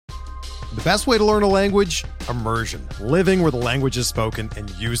The best way to learn a language? Immersion. Living where the language is spoken and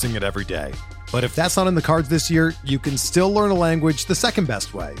using it every day. But if that's not in the cards this year, you can still learn a language the second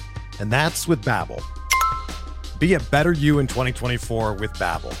best way, and that's with Babbel. Be a better you in 2024 with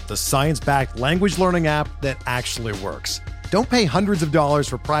Babbel, the science-backed language learning app that actually works. Don't pay hundreds of dollars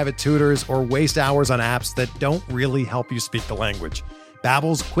for private tutors or waste hours on apps that don't really help you speak the language.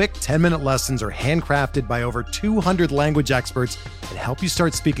 Babbel's quick 10-minute lessons are handcrafted by over 200 language experts and help you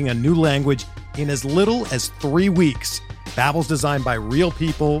start speaking a new language in as little as 3 weeks. Babbel's designed by real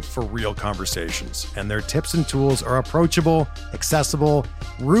people for real conversations, and their tips and tools are approachable, accessible,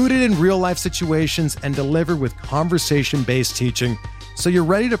 rooted in real-life situations, and delivered with conversation-based teaching, so you're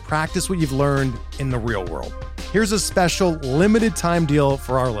ready to practice what you've learned in the real world. Here's a special limited-time deal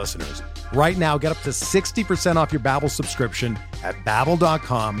for our listeners. Right now, get up to 60% off your Babbel subscription at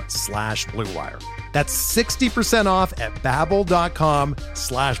babbel.com/Blue Wire. That's 60% off at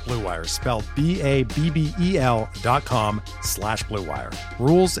babbel.com/Blue Wire, spelled BABBEL.com/Blue Wire.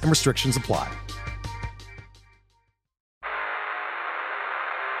 Rules and restrictions apply.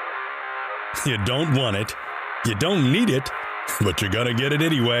 You don't want it, you don't need it, but you're gonna get it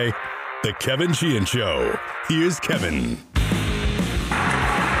anyway. The Kevin Sheehan Show. Here's Kevin.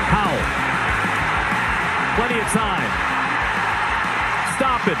 Plenty of time.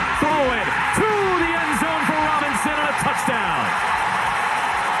 Stop it. Throw it to the end zone for Robinson and a touchdown.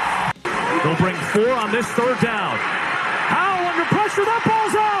 They'll bring 4 on this third down. Howell under pressure. That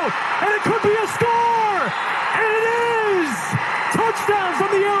ball's out. And it could be a score. And it is. Touchdown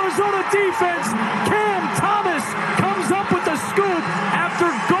from the Arizona defense. Cam Thomas comes up with the scoop after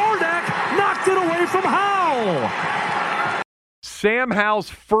Gardeck knocked it away from Howell. Sam Howell's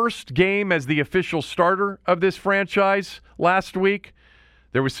first game as the official starter of this franchise last week.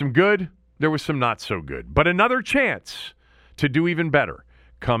 There was some good, there was some not so good. But another chance to do even better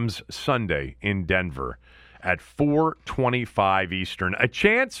comes Sunday in Denver at 4:25 Eastern. A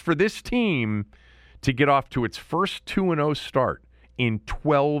chance for this team to get off to its first 2-0 start in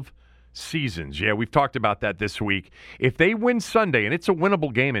 12 seasons. Yeah, we've talked about that this week. If they win Sunday, and it's a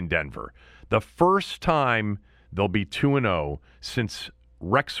winnable game in Denver, the first time they'll be 2-0 since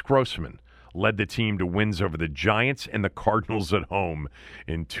Rex Grossman led the team to wins over the Giants and the Cardinals at home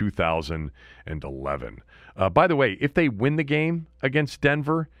in 2011. By the way, if they win the game against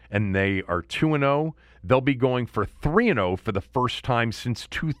Denver and they are 2-0, they'll be going for 3-0 for the first time since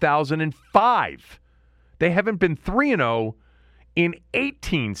 2005. They haven't been 3-0 in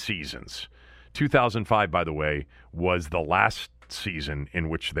 18 seasons. 2005, by the way, was the last season in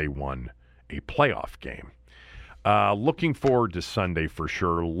which they won a playoff game. Looking forward to Sunday for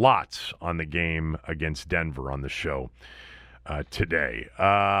sure. Lots on the game against Denver on the show today.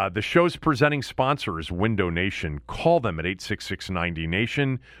 The show's presenting sponsor is Window Nation. Call them at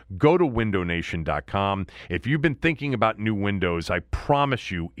 866-90-NATION. Go to windownation.com. If you've been thinking about new windows, I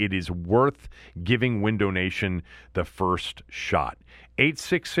promise you it is worth giving Window Nation the first shot.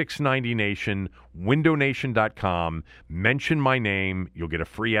 866-90-NATION, windownation.com. Mention my name. You'll get a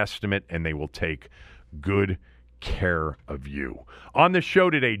free estimate, and they will take good care of you. On the show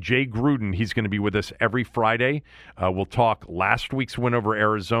today, Jay Gruden. He's going to be with us every Friday. We'll talk last week's win over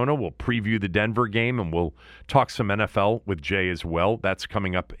Arizona. We'll preview the Denver game, and we'll talk some NFL with Jay as well. That's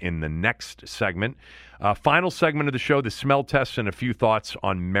coming up in the next segment. Final segment of the show, the smell test and a few thoughts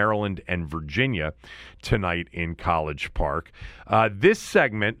on Maryland and Virginia tonight in College Park. This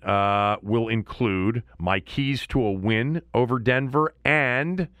segment will include my keys to a win over Denver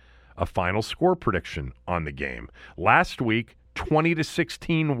and a final score prediction on the game. Last week,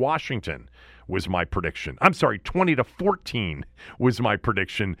 20-16 Washington was my prediction. I'm sorry, 20-14 was my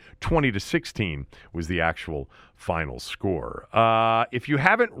prediction. 20-16 was the actual final score. If you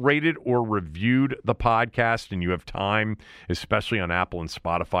haven't rated or reviewed the podcast and you have time, especially on Apple and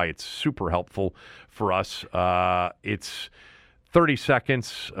Spotify, it's super helpful for us. It's 30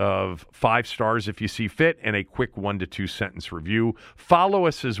 seconds of 5 stars if you see fit, and a quick 1 to 2 sentence review. Follow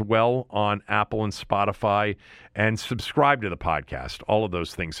us as well on Apple and Spotify, and subscribe to the podcast. All of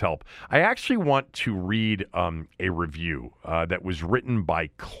those things help. I actually want to read a review that was written by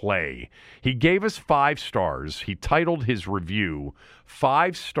Clay. He gave us 5 stars. He titled his review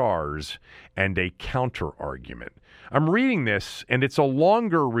 5 Stars and a Counter Argument. I'm reading this, and it's a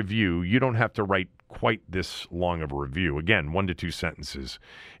longer review. You don't have to write quite this long of a review. Again, 1 to 2 sentences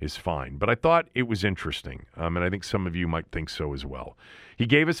is fine. But I thought it was interesting, and I think some of you might think so as well. He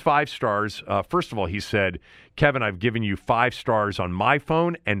gave us 5 stars. First of all, he said, Kevin, I've given you 5 stars on my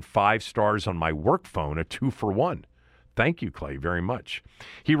phone and 5 stars on my work phone, a 2-for-1. Thank you, Clay, very much.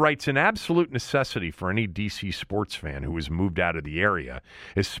 He writes, an absolute necessity for any DC sports fan who has moved out of the area,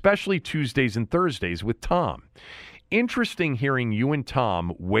 especially Tuesdays and Thursdays with Tom. Interesting hearing you and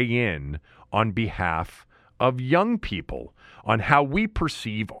Tom weigh in on behalf of young people on how we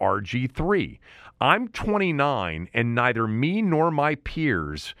perceive RG3. I'm 29, and neither me nor my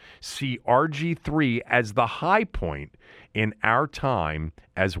peers see RG3 as the high point in our time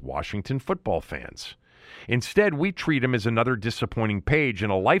as Washington football fans. Instead, we treat him as another disappointing page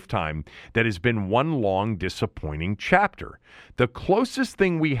in a lifetime that has been one long disappointing chapter. The closest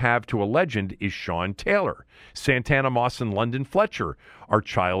thing we have to a legend is Sean Taylor. Santana Moss and London Fletcher are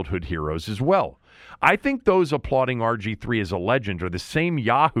childhood heroes as well. I think those applauding RG3 as a legend are the same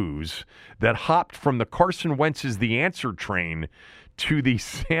yahoos that hopped from the Carson Wentz is the answer train to the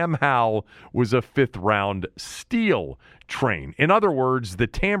Sam Howell was a fifth-round steal train. In other words, the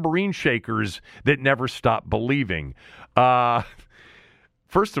tambourine shakers that never stop believing.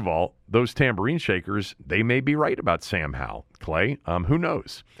 First of all, those tambourine shakers, they may be right about Sam Howell, Clay. Who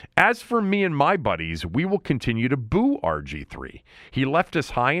knows? As for me and my buddies, we will continue to boo RG3. He left us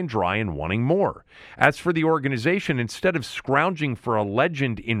high and dry and wanting more. As for the organization, instead of scrounging for a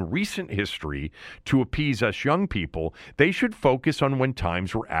legend in recent history to appease us young people, they should focus on when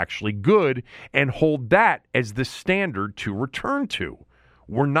times were actually good and hold that as the standard to return to.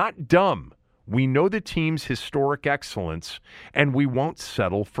 We're not dumb. We know the team's historic excellence, and we won't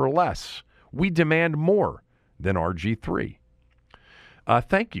settle for less. We demand more than RG3.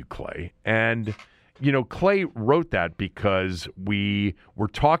 Thank you, Clay. And, you know, Clay wrote that because we were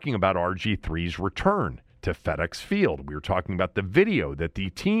talking about RG3's return to FedEx Field. We were talking about the video that the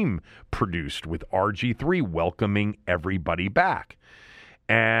team produced with RG3 welcoming everybody back.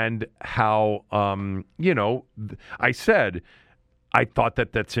 And how, I said, I thought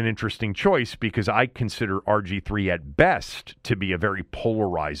that that's an interesting choice because I consider RG3 at best to be a very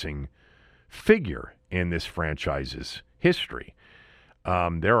polarizing figure in this franchise's history.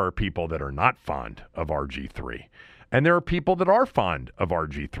 There are people that are not fond of RG3, and there are people that are fond of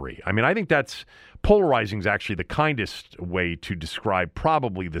RG3. I mean, I think that's polarizing is actually the kindest way to describe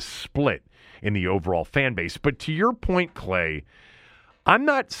probably the split in the overall fan base. But to your point, Clay, I'm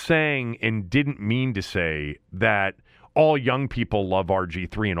not saying and didn't mean to say that all young people love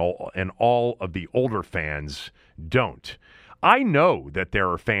RG3 and all of the older fans don't. I know that there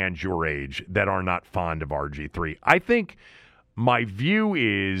are fans your age that are not fond of RG3. I think my view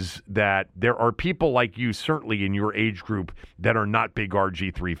is that there are people like you, certainly in your age group, that are not big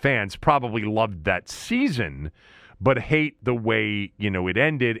RG3 fans, probably loved that season, but hate the way, it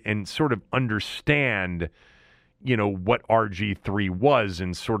ended and sort of understand what RG3 was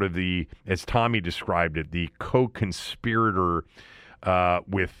and sort of the, as Tommy described it, the co-conspirator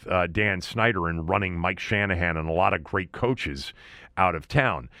with Dan Snyder and running Mike Shanahan and a lot of great coaches out of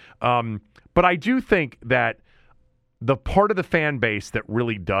town. But I do think that the part of the fan base that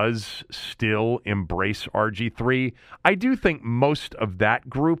really does still embrace RG3, I do think most of that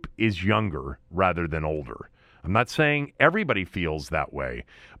group is younger rather than older. I'm not saying everybody feels that way,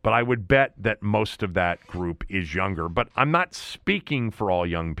 but I would bet that most of that group is younger. But I'm not speaking for all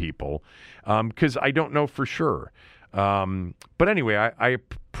young people because I don't know for sure. But anyway, I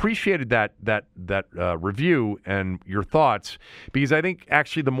appreciated that review and your thoughts because I think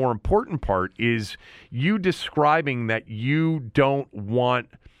actually the more important part is you describing that you don't want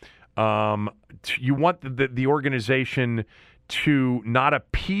you want the organization to not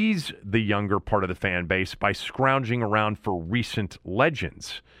appease the younger part of the fan base by scrounging around for recent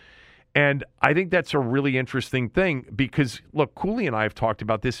legends. And I think that's a really interesting thing because, look, Cooley and I have talked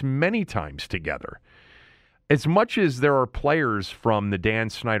about this many times together. As much as there are players from the Dan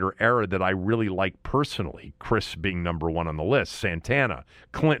Snyder era that I really like personally, Chris being number one on the list, Santana,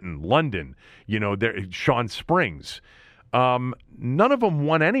 Clinton, London, Sean Springs, none of them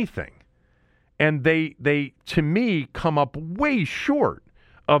won anything. And they to me, come up way short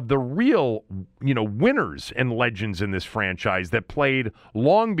of the real, winners and legends in this franchise that played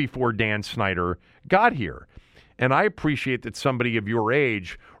long before Dan Snyder got here. And I appreciate that somebody of your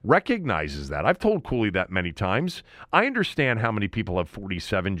age recognizes that. I've told Cooley that many times. I understand how many people have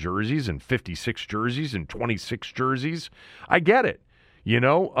 47 jerseys and 56 jerseys and 26 jerseys. I get it,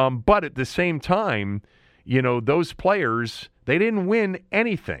 but at the same time, those players, they didn't win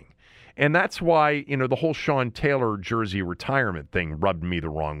anything. And that's why, the whole Sean Taylor jersey retirement thing rubbed me the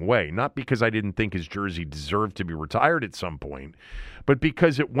wrong way. Not because I didn't think his jersey deserved to be retired at some point, but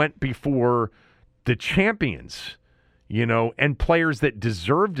because it went before the champions, and players that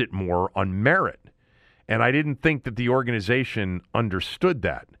deserved it more on merit. And I didn't think that the organization understood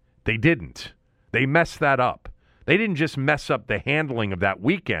that. They didn't. They messed that up. They didn't just mess up the handling of that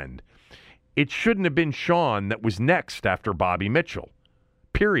weekend. It shouldn't have been Sean that was next after Bobby Mitchell,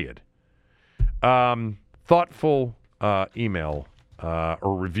 period. Thoughtful email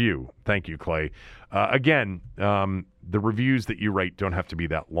or review. Thank you, Clay. Again, the reviews that you write don't have to be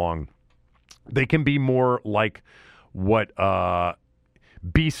that long. They can be more like what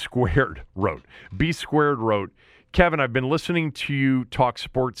B Squared wrote. B Squared wrote, Kevin, I've been listening to you talk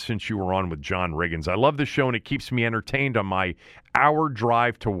sports since you were on with John Riggins. I love the show, and it keeps me entertained on my hour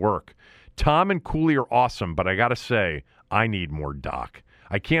drive to work. Tom and Cooley are awesome, but I got to say, I need more Doc.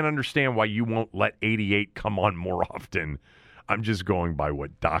 I can't understand why you won't let 88 come on more often. I'm just going by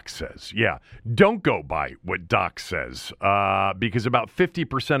what Doc says. Yeah, don't go by what Doc says, because about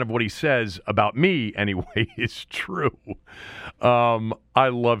 50% of what he says about me, anyway, is true. I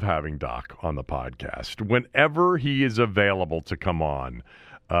love having Doc on the podcast whenever he is available to come on,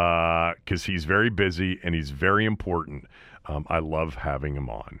 because he's very busy and he's very important. I love having him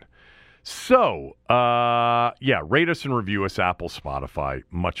on. So, rate us and review us, Apple, Spotify.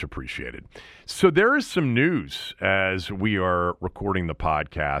 Much appreciated. So there is some news as we are recording the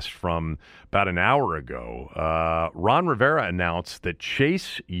podcast from about an hour ago. Ron Rivera announced that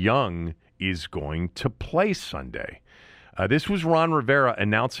Chase Young is going to play Sunday. This was Ron Rivera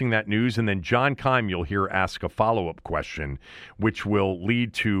announcing that news, and then John Keim, you'll hear, ask a follow-up question, which will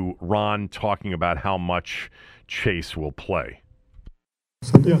lead to Ron talking about how much Chase will play.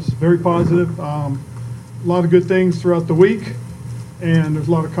 So, yes, very positive. A lot of good things throughout the week, and there's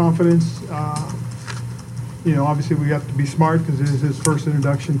a lot of confidence. Obviously we have to be smart because it is his first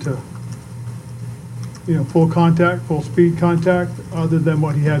introduction to, full contact, full speed contact, other than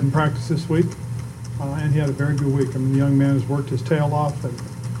what he had in practice this week. And he had a very good week. I mean, the young man has worked his tail off,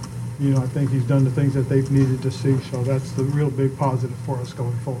 and, I think he's done the things that they've needed to see. So that's the real big positive for us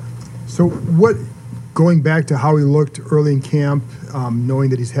going forward. So going back to how he looked early in camp, knowing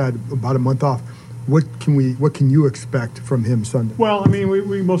that he's had about a month off, what can you expect from him Sunday? Well, I mean,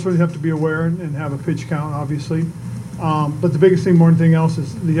 we most certainly have to be aware and have a pitch count, obviously. But the biggest thing more than anything else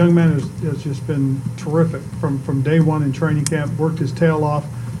is the young man has just been terrific from day one in training camp. Worked his tail off.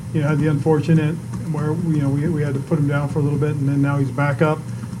 Had the unfortunate where we had to put him down for a little bit, and then now he's back up.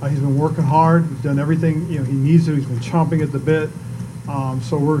 He's been working hard. He's done everything he needs to. He's been chomping at the bit.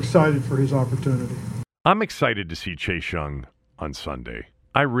 So we're excited for his opportunity. I'm excited to see Chase Young on Sunday.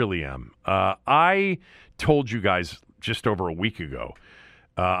 I really am. I told you guys just over a week ago,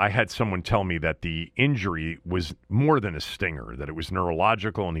 I had someone tell me that the injury was more than a stinger, that it was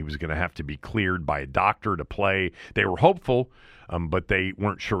neurological and he was going to have to be cleared by a doctor to play. They were hopeful, but they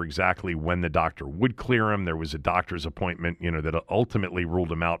weren't sure exactly when the doctor would clear him. There was a doctor's appointment, that ultimately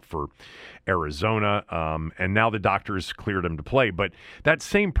ruled him out for Arizona, and now the doctors cleared him to play. But that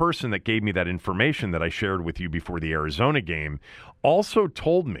same person that gave me that information that I shared with you before the Arizona game also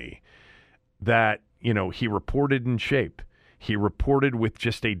told me that, he reported in shape. He reported with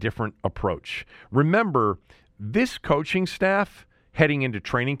just a different approach. Remember, this coaching staff heading into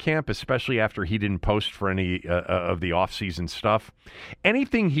training camp, especially after he didn't post for any of the offseason stuff,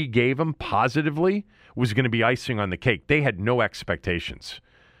 anything he gave them positively was going to be icing on the cake. They had no expectations.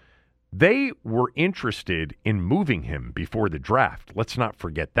 They were interested in moving him before the draft. Let's not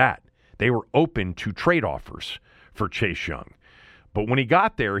forget that. They were open to trade offers for Chase Young. But when he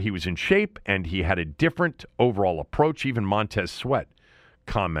got there, he was in shape and he had a different overall approach. Even Montez Sweat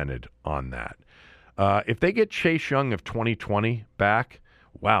commented on that. If they get Chase Young of 2020 back,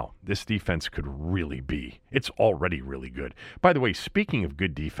 wow, this defense could really be. It's already really good. By the way, speaking of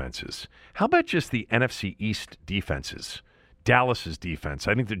good defenses, how about just the NFC East defenses? Dallas's defense.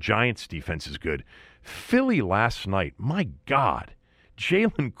 I think the Giants' defense is good. Philly last night, my God.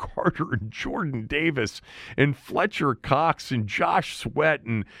 Jalen Carter and Jordan Davis and Fletcher Cox and Josh Sweat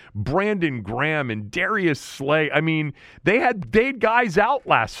and Brandon Graham and Darius Slay. I mean, they had guys out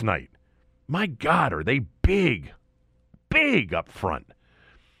last night. My God, are they big up front.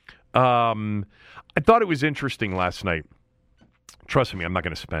 I thought it was interesting last night. Trust me, I'm not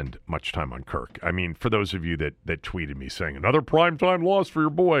going to spend much time on Kirk. I mean, for those of you that tweeted me saying, another primetime loss for your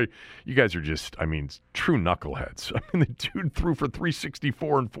boy, you guys are just, true knuckleheads. The dude threw for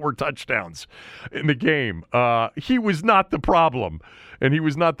 364 and 4 touchdowns in the game. He was not the problem, and he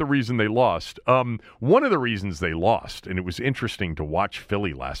was not the reason they lost. One of the reasons they lost, and it was interesting to watch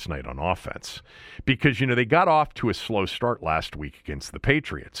Philly last night on offense, because, they got off to a slow start last week against the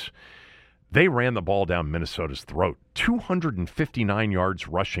Patriots. They ran the ball down Minnesota's throat, 259 yards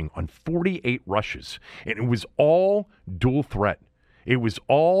rushing on 48 rushes, and it was all dual threat. It was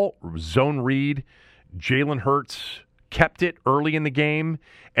all zone read, Jalen Hurts, kept it early in the game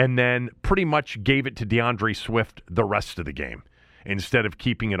and then pretty much gave it to DeAndre Swift the rest of the game instead of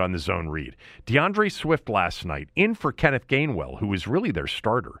keeping it on the zone read. DeAndre Swift last night, in for Kenneth Gainwell, who is really their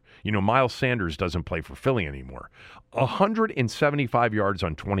starter. Miles Sanders doesn't play for Philly anymore. 175 yards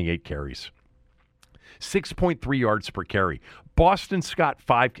on 28 carries. 6.3 yards per carry. Boston Scott,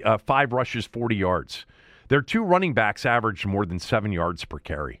 five rushes, 40 yards. Their two running backs averaged more than 7 yards per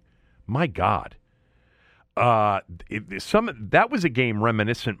carry. My God. That was a game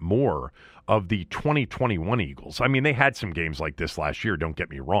reminiscent more of the 2021 Eagles. I mean, they had some games like this last year, don't get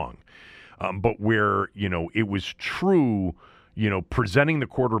me wrong. But where, it was true, presenting the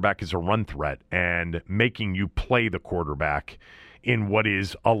quarterback as a run threat and making you play the quarterback in what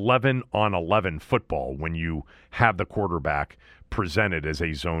is 11-on-11 football when you have the quarterback presented as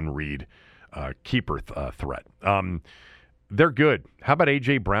a zone read keeper threat. They're good. How about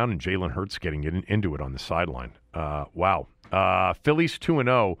A.J. Brown and Jalen Hurts getting into it on the sideline? Wow. Philly's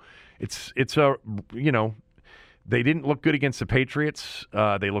 2-0. It's they didn't look good against the Patriots.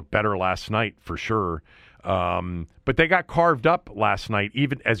 They looked better last night for sure. But they got carved up last night.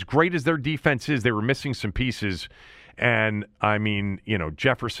 Even as great as their defense is, they were missing some pieces. And, I mean,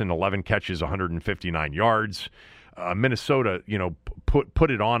 Jefferson, 11 catches, 159 yards. Minnesota,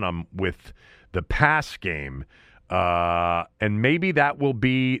 put it on them with the pass game. And maybe that will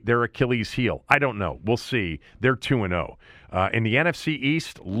be their Achilles heel. I don't know. We'll see. They're 2-0. In the NFC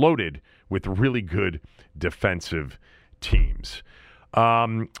East, loaded with really good defensive teams.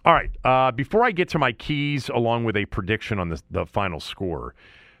 All right. Before I get to my keys, along with a prediction on the final score,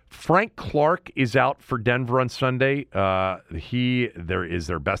 Frank Clark is out for Denver on Sunday. He's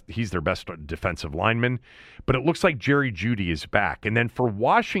their best defensive lineman, but it looks like Jerry Jeudy is back. And then for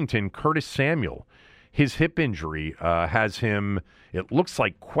Washington, Curtis Samuel, his hip injury has him, it looks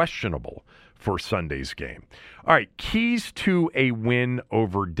like, questionable for Sunday's game. All right, keys to a win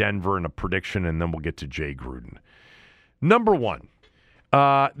over Denver and a prediction, and then we'll get to Jay Gruden. Number one,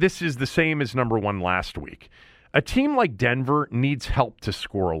 this is the same as number one last week. A team like Denver needs help to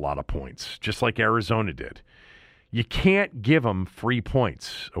score a lot of points, just like Arizona did. You can't give them free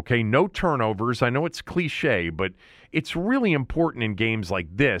points, okay? No turnovers. I know it's cliche, but it's really important in games like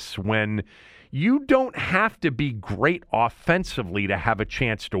this when you don't have to be great offensively to have a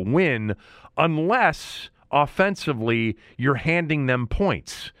chance to win unless offensively you're handing them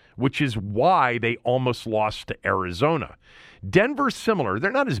points, which is why they almost lost to Arizona. Denver's similar.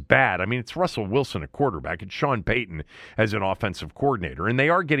 They're not as bad. I mean, it's Russell Wilson at quarterback. It's Sean Payton as an offensive coordinator, and they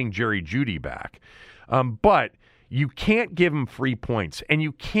are getting Jerry Jeudy back. But you can't give them free points, and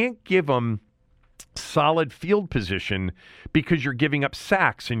you can't give them solid field position because you're giving up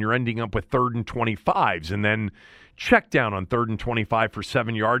sacks and you're ending up with 3rd and 25s and then check down on 3rd and 25 for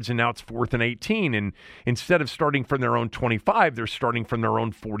 7 yards, and now it's 4th and 18. And instead of starting from their own 25, they're starting from their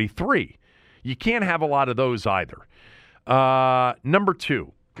own 43. You can't have a lot of those either. Number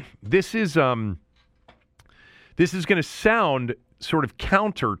two, this is going to sound sort of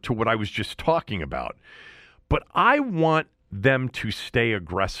counter to what I was just talking about, but I want them to stay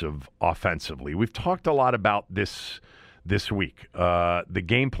aggressive offensively. We've talked a lot about this week. The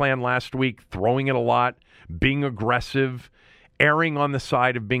game plan last week, throwing it a lot, being aggressive, erring on the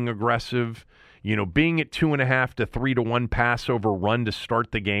side of being aggressive, being at 2.5 to 3 to 1 pass over run to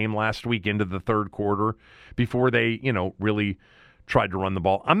start the game last week into the third quarter before they, really tried to run the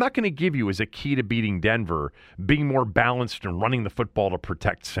ball. I'm not going to give you as a key to beating Denver being more balanced and running the football to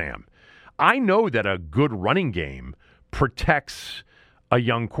protect Sam. I know that a good running game protects a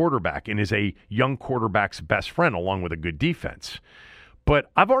young quarterback and is a young quarterback's best friend along with a good defense.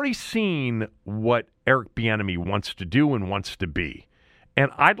 But I've already seen what Eric Bieniemy wants to do and wants to be.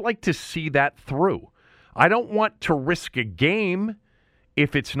 And I'd like to see that through. I don't want to risk a game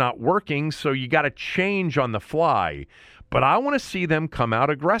if it's not working, so you got to change on the fly. But I want to see them come out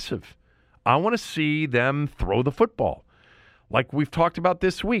aggressive. I want to see them throw the football. Like we've talked about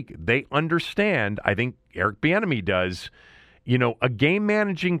this week, they understand, I think Eric Bieniemy does, a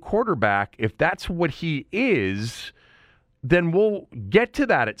game-managing quarterback, if that's what he is, then we'll get to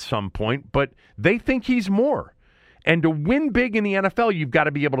that at some point, but they think he's more. And to win big in the NFL, you've got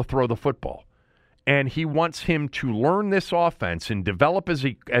to be able to throw the football. And he wants him to learn this offense and develop as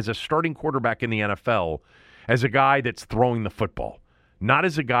a starting quarterback in the NFL as a guy that's throwing the football, not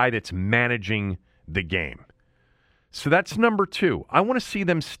as a guy that's managing the game. So that's number two. I want to see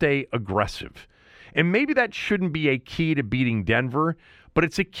them stay aggressive. And maybe that shouldn't be a key to beating Denver, but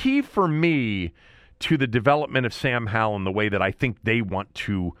it's a key for me to the development of Sam Howell in the way that I think they want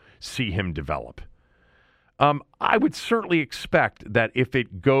to see him develop. I would certainly expect that if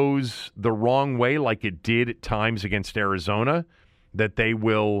it goes the wrong way, like it did at times against Arizona, that they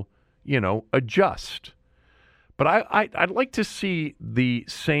will, adjust. But I'd like to see the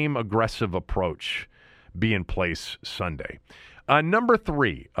same aggressive approach be in place Sunday. Number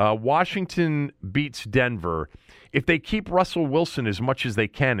 3, Washington beats Denver if they keep Russell Wilson as much as they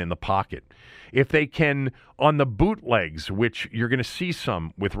can in the pocket. If they can, on the bootlegs, which you're going to see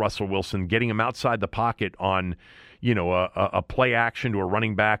some with Russell Wilson, getting him outside the pocket on, a play action to a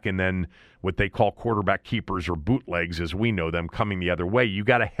running back, and then what they call quarterback keepers or bootlegs, as we know them, coming the other way. You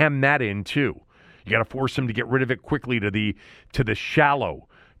got to hem that in too. You got to force him to get rid of it quickly to the shallow,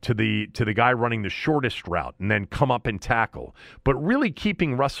 to the guy running the shortest route, and then come up and tackle. But really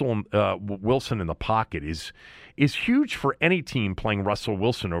keeping Russell Wilson in the pocket is huge for any team playing Russell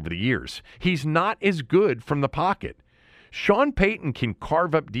Wilson over the years. He's not as good from the pocket. Sean Payton can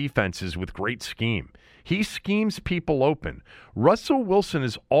carve up defenses with great scheme. He schemes people open. Russell Wilson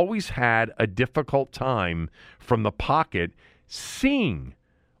has always had a difficult time from the pocket seeing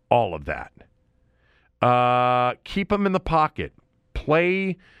all of that. Keep him in the pocket.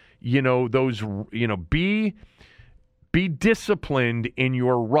 Play, be disciplined in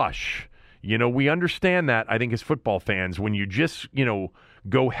your rush. We understand that, I think, as football fans, when you just,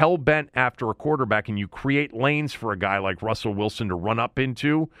 go hell-bent after a quarterback and you create lanes for a guy like Russell Wilson to run up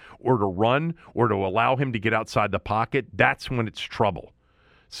into or to run or to allow him to get outside the pocket, that's when it's trouble.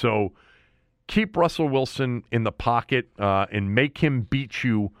 So keep Russell Wilson in the pocket and make him beat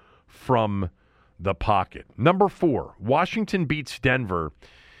you from the pocket. Number 4, Washington beats Denver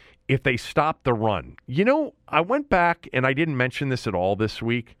if they stop the run. I went back, and I didn't mention this at all this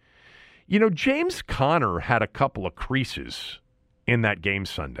week. James Conner had a couple of creases in that game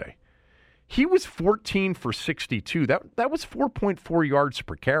Sunday. He was 14 for 62. That was 4.4 yards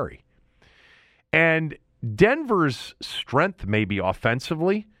per carry. And Denver's strength, maybe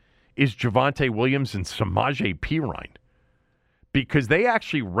offensively, is Javonte Williams and Samaje Perine, because they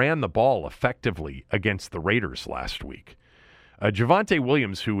actually ran the ball effectively against the Raiders last week. Javonte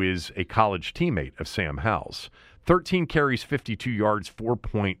Williams, who is a college teammate of Sam Howell's, 13 carries, 52 yards,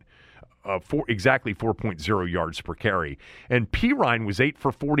 exactly 4.0 yards per carry. And Perine was 8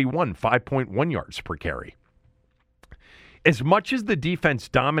 for 41, 5.1 yards per carry. As much as the defense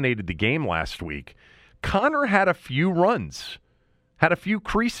dominated the game last week, Conner had a few runs, had a few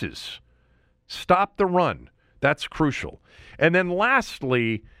creases. Stop the run. That's crucial. And then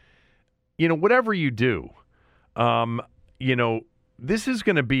lastly, whatever you do, this is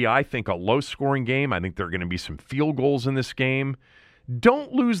going to be, I think, a low-scoring game. I think there are going to be some field goals in this game.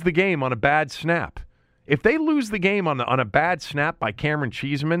 Don't lose the game on a bad snap. If they lose the game on a bad snap by Cameron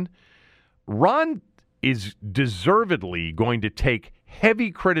Cheeseman, Ron is deservedly going to take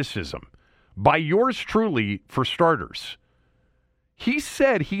heavy criticism by yours truly for starters. He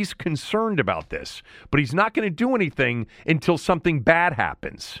said he's concerned about this, but he's not going to do anything until something bad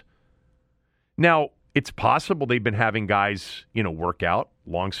happens. Now, it's possible they've been having guys, work out,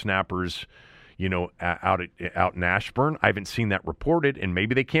 long snappers, out in Ashburn. I haven't seen that reported, and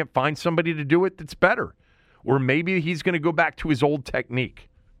maybe they can't find somebody to do it that's better. Or maybe he's going to go back to his old technique.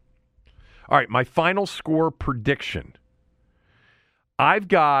 All right, my final score prediction. I've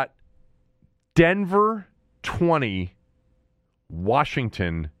got Denver 20,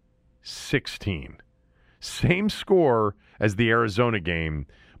 Washington 16. Same score as the Arizona game,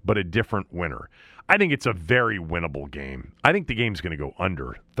 but a different winner. I think it's a very winnable game. I think the game's going to go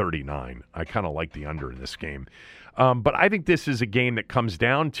under 39. I kind of like the under in this game. But I think this is a game that comes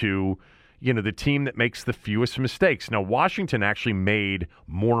down to, the team that makes the fewest mistakes. Now, Washington actually made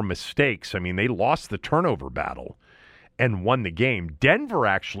more mistakes. I mean, they lost the turnover battle and won the game. Denver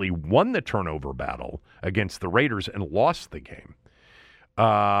actually won the turnover battle against the Raiders and lost the game.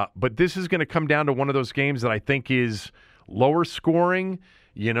 But this is going to come down to one of those games that I think is lower scoring,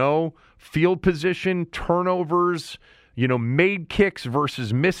 field position, turnovers, made kicks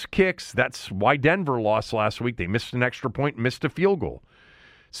versus missed kicks. That's why Denver lost last week. They missed an extra point, missed a field goal.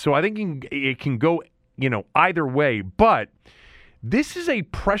 So I think it can go, either way. But this is a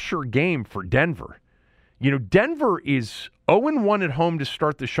pressure game for Denver. Denver is 0-1 at home to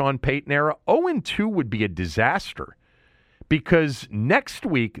start the Sean Payton era. 0-2 would be a disaster because next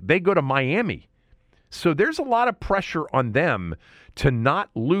week they go to Miami. So there's a lot of pressure on them to not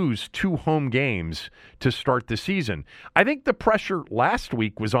lose 2 home games to start the season. I think the pressure last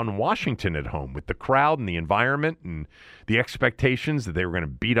week was on Washington at home with the crowd and the environment and the expectations that they were going to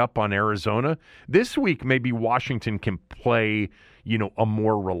beat up on Arizona. This week, maybe Washington can play, a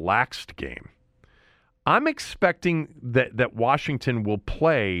more relaxed game. I'm expecting that Washington will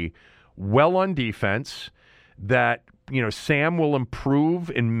play well on defense. that, Sam will improve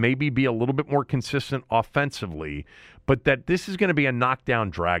and maybe be a little bit more consistent offensively, but that this is going to be a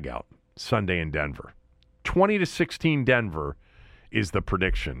knockdown dragout Sunday in Denver. 20-16 Denver is the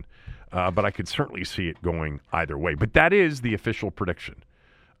prediction, but I could certainly see it going either way. But that is the official prediction.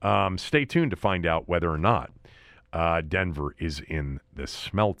 Stay tuned to find out whether or not Denver is in the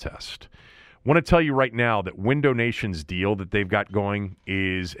smell test. Want to tell you right now that Window Nation's deal that they've got going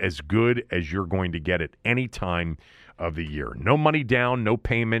is as good as you're going to get at any time of the year. No money down, no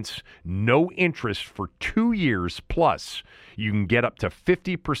payments, no interest for 2 years. Plus, you can get up to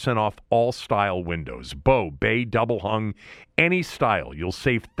 50% off all style windows. Bow, bay, double hung, any style. You'll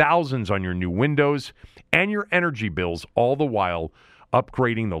save thousands on your new windows and your energy bills, all the while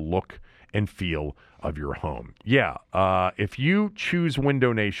upgrading the look and feel of your home. Yeah, if you choose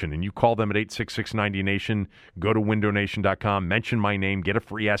Window Nation and you call them at 866-90-NATION, go to windownation.com, mention my name, get a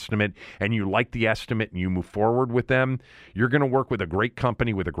free estimate, and you like the estimate and you move forward with them, you're going to work with a great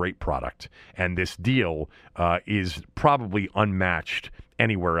company with a great product. And this deal is probably unmatched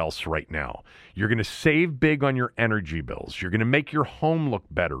anywhere else right now. You're going to save big on your energy bills. You're going to make your home look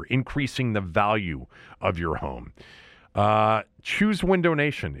better, increasing the value of your home. Choose Window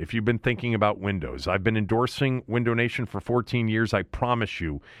Nation if you've been thinking about windows. I've been endorsing Window Nation for 14 years. I promise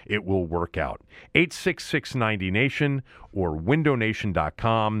you it will work out. 866-90-NATION or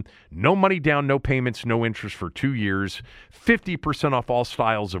windownation.com. No money down, no payments, no interest for 2 years. 50% off all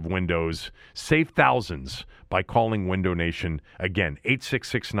styles of windows. Save thousands by calling Window Nation. Again,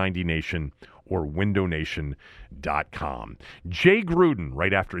 866-90-NATION or windownation.com. Jay Gruden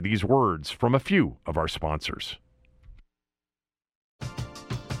right after these words from a few of our sponsors.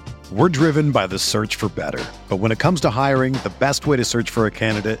 We're driven by the search for better. But when it comes to hiring, the best way to search for a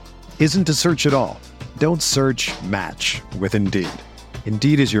candidate isn't to search at all. Don't search, match with Indeed.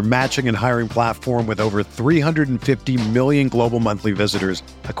 Indeed is your matching and hiring platform with over 350 million global monthly visitors,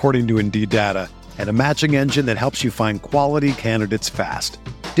 according to Indeed data, and a matching engine that helps you find quality candidates fast.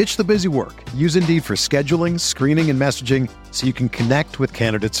 Ditch the busy work. Use Indeed for scheduling, screening, and messaging so you can connect with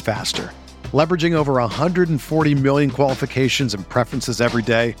candidates faster. Leveraging over 140 million qualifications and preferences every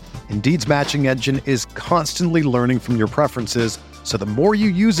day, Indeed's matching engine is constantly learning from your preferences, so the more you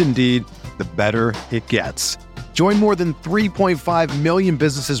use Indeed, the better it gets. Join more than 3.5 million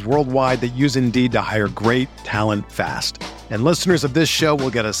businesses worldwide that use Indeed to hire great talent fast. And listeners of this show will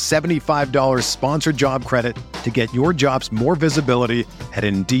get a $75 sponsored job credit to get your jobs more visibility at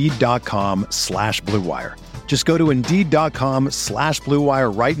Indeed.com/Blue Wire. Just go to Indeed.com/Blue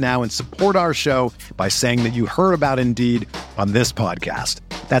Wire right now and support our show by saying that you heard about Indeed on this podcast.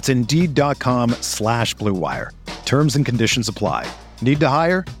 That's Indeed.com/Blue Wire. Terms and conditions apply. Need to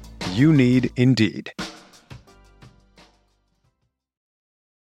hire? You need Indeed.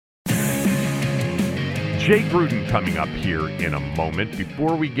 Jay Gruden coming up here in a moment.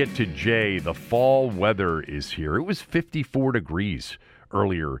 Before we get to Jay, the fall weather is here. It was 54 degrees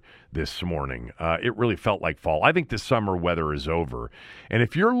earlier this morning. It really felt like fall. I think the summer weather is over. And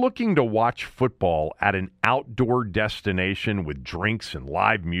if you're looking to watch football at an outdoor destination with drinks and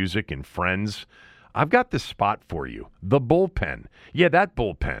live music and friends, I've got this spot for you. The Bullpen. Yeah, that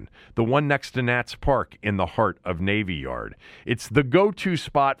bullpen. The one next to Nats Park in the heart of Navy Yard. It's the go-to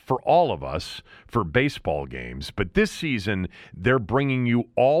spot for all of us for baseball games. But this season, they're bringing you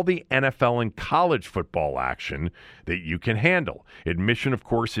all the NFL and college football action that you can handle. Admission, of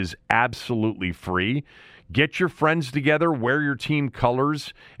course, is absolutely free. Get your friends together, wear your team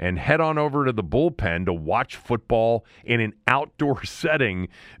colors, and head on over to the Bullpen to watch football in an outdoor setting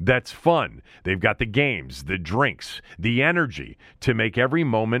that's fun. They've got the games, the drinks, the energy to make every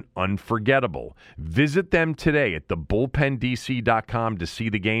moment unforgettable. Visit them today at thebullpendc.com to see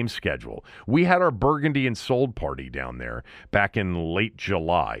the game schedule. We had our Burgundy and Sold party down there back in late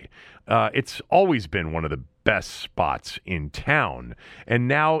July. It's always been one of the best spots in town, and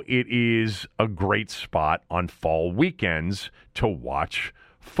now it is a great spot on fall weekends to watch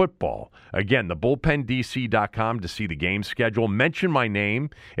football. Again, thebullpendc.com to see the game schedule. Mention my name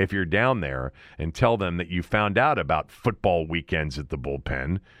if you're down there and tell them that you found out about football weekends at the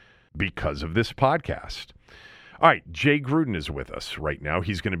Bullpen because of this podcast. All right, Jay Gruden is with us right now.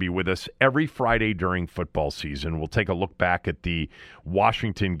 He's going to be with us every Friday during football season. We'll take a look back at the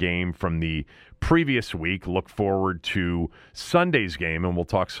Washington game from the previous week, look forward to Sunday's game, and we'll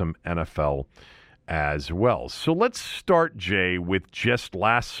talk some NFL as well. So let's start, Jay, with just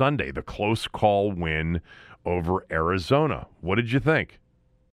last Sunday, the close call win over Arizona. What did you think?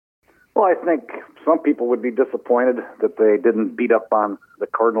 Well, I think some people would be disappointed that they didn't beat up on the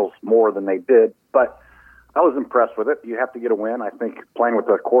Cardinals more than they did, but I was impressed with it. You have to get a win. I think playing with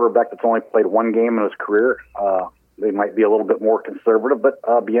a quarterback that's only played one game in his career, they might be a little bit more conservative. But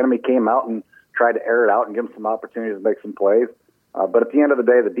Bieniemy came out and tried to air it out and give him some opportunities to make some plays. But at the end of the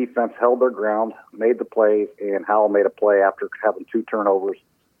day, the defense held their ground, made the plays, and Howell made a play after having 2 turnovers.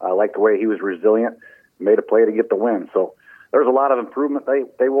 I like the way he was resilient, made a play to get the win. So there's a lot of improvement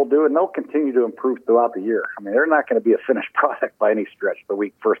they will do, and they'll continue to improve throughout the year. I mean, they're not going to be a finished product by any stretch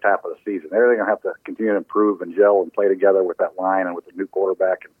the first half of the season. They're going to have to continue to improve and gel and play together with that line and with the new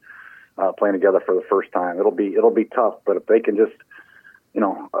quarterback and playing together for the first time. It'll be tough, but if they can just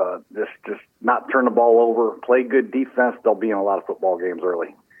not turn the ball over, play good defense, they'll be in a lot of football games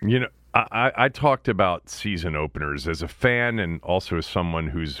early. I talked about season openers as a fan and also as someone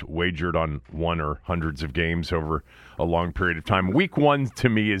who's wagered on one or hundreds of games over a long period of time. Week 1 to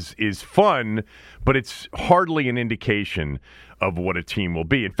me is fun, but it's hardly an indication of what a team will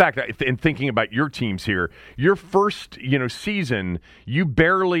be. In fact, in thinking about your teams here, your first season, you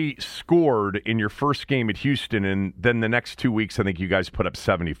barely scored in your first game at Houston, and then the next 2 weeks, I think you guys put up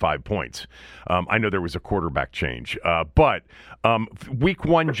 75 points. I know there was a quarterback change, but week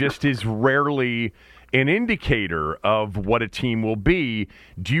 1 just is rarely an indicator of what a team will be.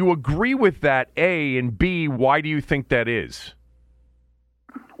 Do you agree with that, A, and B, why do you think that is?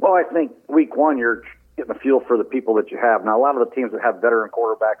 Well, I think week 1, you're getting a feel for the people that you have. Now, a lot of the teams that have veteran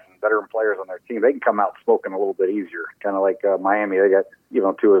quarterbacks and veteran players on their team, they can come out smoking a little bit easier. Kind of like Miami, they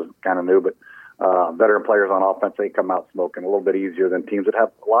got, Tua is kind of new, but veteran players on offense, they come out smoking a little bit easier than teams that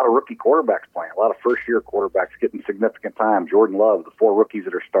have a lot of rookie quarterbacks playing, a lot of first-year quarterbacks getting significant time. Jordan Love, the 4 rookies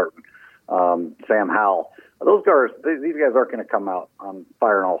that are starting, Sam Howell. Those guys, these guys aren't going to come out on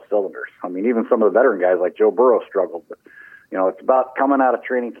firing all cylinders. I mean, even some of the veteran guys like Joe Burrow struggled, but it's about coming out of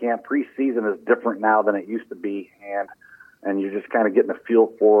training camp. Preseason is different now than it used to be, and you're just kind of getting a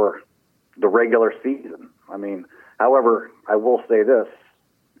feel for the regular season. I mean, however, I will say this,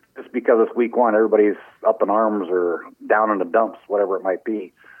 just because it's week 1, everybody's up in arms or down in the dumps, whatever it might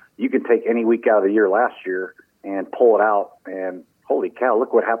be. You can take any week out of the year last year and pull it out, and holy cow,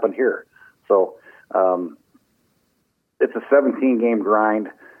 look what happened here. So it's a 17-game grind,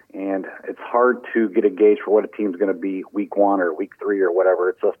 and it's hard to get a gauge for what a team's going to be week 1 or week 3 or whatever.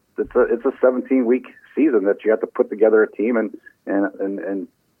 It's a 17-week season that you have to put together a team and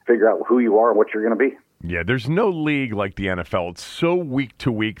figure out who you are and what you're going to be. Yeah, there's no league like the NFL. It's so week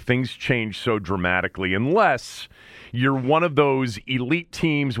to week. Things change so dramatically unless you're one of those elite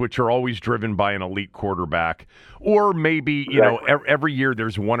teams which are always driven by an elite quarterback. Or maybe, every year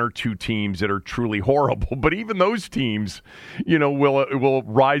there's 1 or 2 teams that are truly horrible. But even those teams, will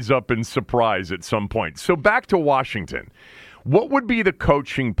rise up and surprise at some point. So back to Washington. What would be the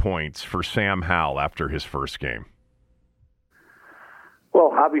coaching points for Sam Howell after his first game?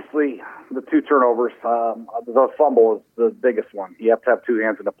 Well, obviously, the 2 turnovers, the fumble is the biggest one. You have to have 2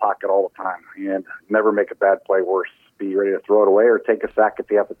 hands in the pocket all the time and never make a bad play worse. Be ready to throw it away or take a sack if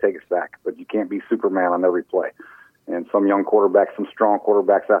you have to take a sack. But you can't be Superman on every play. And some young quarterbacks, some strong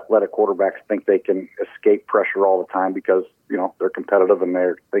quarterbacks, athletic quarterbacks think they can escape pressure all the time because, they're competitive and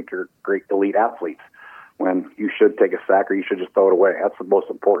they think they're great elite athletes. When you should take a sack or you should just throw it away. That's the most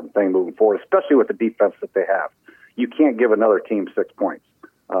important thing moving forward, especially with the defense that they have. You can't give another team 6 points.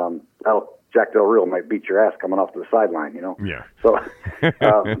 Jack Del Rio might beat your ass coming off to the sideline, Yeah. So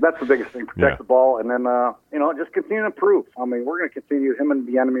that's the biggest thing, protect the ball, and then, just continue to improve. I mean, we're going to continue, him and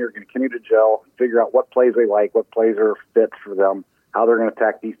Bieniemy are going to continue to gel, figure out what plays they like, what plays are fit for them, how they're going to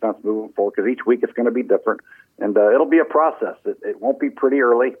attack defense moving forward, because each week it's going to be different, and it'll be a process. It won't be pretty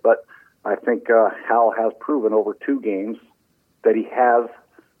early, but I think Howell has proven over 2 games that he has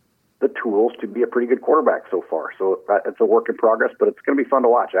the tools to be a pretty good quarterback so far. So it's a work in progress, but it's going to be fun to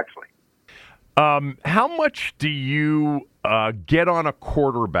watch, actually. How much do you get on a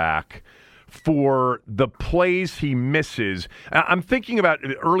quarterback for the plays he misses? I'm thinking about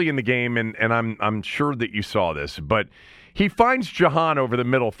early in the game, and I'm sure that you saw this, but he finds Jahan over the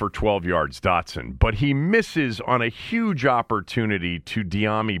middle for 12 yards, Dotson, but he misses on a huge opportunity to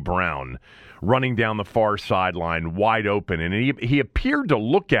De'Ami Brown running down the far sideline wide open. And he appeared to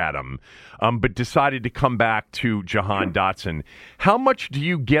look at him, but decided to come back to Jahan Dotson. How much do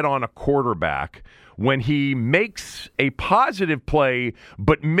you get on a quarterback when he makes a positive play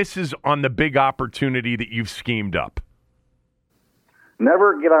but misses on the big opportunity that you've schemed up?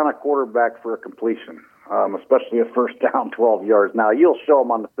 Never get on a quarterback for a completion, especially a first down 12 yards. Now, you'll show them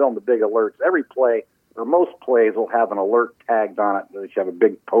on the film the big alerts. Every play, or most plays, will have an alert tagged on it. You have a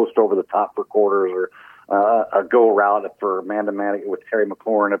big post over the top for quarters, or a go route for man-to-man with Terry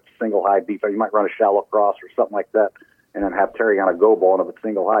McLaurin if it's single high defense. You might run a shallow cross or something like that, and then have Terry on a go ball, and if it's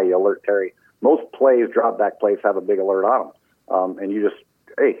single high, you alert Terry. most plays, drop back plays, have a big alert on them. And you just,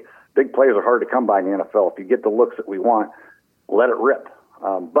 big plays are hard to come by in the NFL. If you get the looks that we want, let it rip.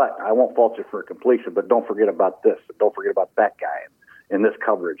 But I won't fault you for a completion, but don't forget about this. Don't forget about that guy in this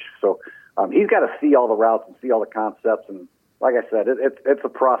coverage. So he's got to see all the routes and see all the concepts. And like I said, it's a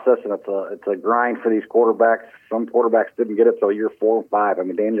process, and it's a grind for these quarterbacks. Some quarterbacks didn't get it till year 4 and 5. I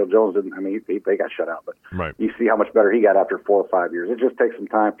mean, Daniel Jones didn't. I mean, they got shut out, but You see how much better he got after 4 or 5 years. It just takes some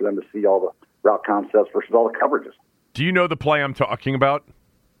time for them to see all the route concepts versus all the coverages. Do you know the play I'm talking about?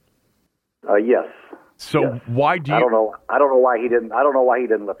 Yes. So yes. Why do you? I don't know why he didn't. I don't know why he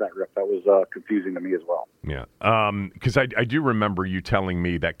didn't let that rip. That was confusing to me as well. Yeah. Because I do remember you telling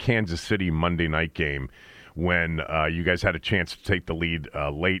me that Kansas City Monday night game when you guys had a chance to take the lead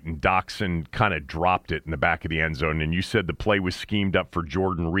late, and Doxson kind of dropped it in the back of the end zone, and you said the play was schemed up for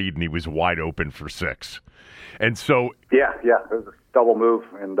Jordan Reed, and he was wide open for 6. And so yeah, it was a double move,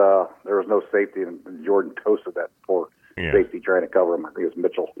 and there was no safety, and Jordan toasted that poor safety trying to cover him. I think it was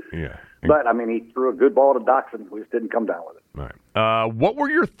Mitchell. Yeah. But, I mean, he threw a good ball to Doxson. We just didn't come down with it. Right. What were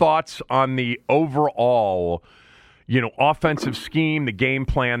your thoughts on the overall, offensive scheme, the game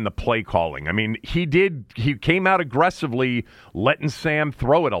plan, the play calling? I mean, he came out aggressively, letting Sam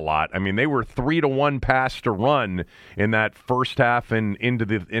throw it a lot. I mean, they were 3-1 pass to run in that first half and into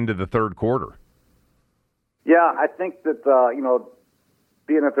the third quarter. Yeah, I think that,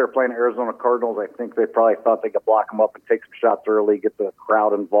 being that they're playing Arizona Cardinals, I think they probably thought they could block them up and take some shots early, get the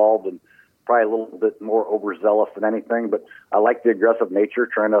crowd involved, and probably a little bit more overzealous than anything. But I like the aggressive nature,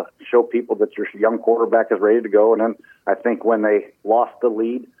 trying to show people that your young quarterback is ready to go. And then I think when they lost the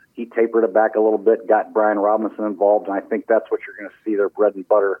lead, he tapered it back a little bit, got Brian Robinson involved, and I think that's what you're going to see their bread and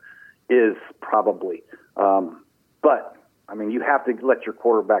butter is probably. But, I mean, you have to let your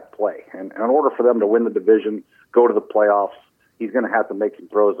quarterback play. And in order for them to win the division, go to the playoffs, he's going to have to make some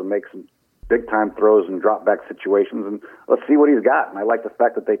throws and make some big-time throws and drop-back situations, and let's see what he's got. And I like the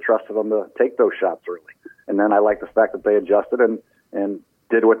fact that they trusted him to take those shots early. And then I like the fact that they adjusted and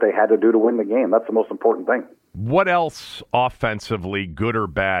did what they had to do to win the game. That's the most important thing. What else offensively, good or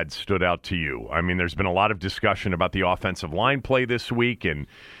bad, stood out to you? I mean, there's been a lot of discussion about the offensive line play this week and,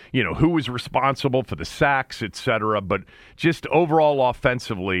 who was responsible for the sacks, et cetera. But just overall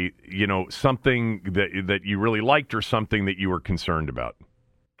offensively, something that you really liked or something that you were concerned about?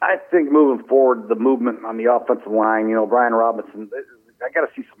 I think moving forward, the movement on the offensive line, Brian Robinson, I got to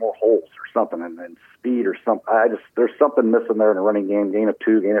see some more holes or something and speed or something. There's something missing there in the running game, gain of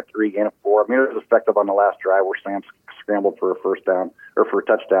 2, gain of 3, gain of 4. I mean, it was effective on the last drive where Sam scrambled for a first down or for a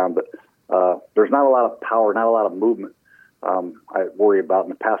touchdown, but there's not a lot of power, not a lot of movement I worry about,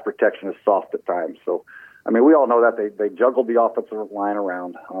 and the pass protection is soft at times. So, I mean, we all know that they juggled the offensive line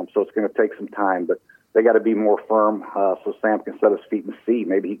around, so it's going to take some time, but they got to be more firm so Sam can set his feet and see.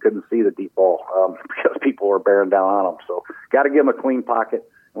 Maybe he couldn't see the deep ball because people were bearing down on him. So got to give him a clean pocket,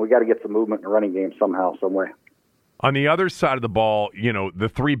 and we got to get some movement in the running game somehow, some way. On the other side of the ball, the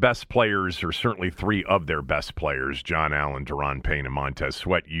 3 best players, or certainly 3 of their best players, John Allen, Daron Payne, and Montez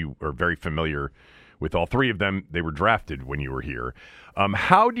Sweat, you are very familiar with all 3 of them. They were drafted when you were here.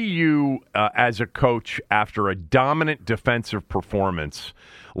 How do you, as a coach, after a dominant defensive performance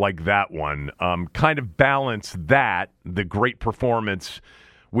like that one, kind of balance the great performance,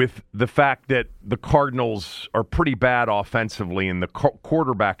 with the fact that the Cardinals are pretty bad offensively, and the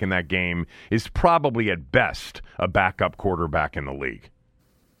quarterback in that game is probably at best a backup quarterback in the league?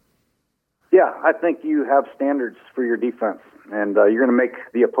 Yeah, I think you have standards for your defense, and you're going to make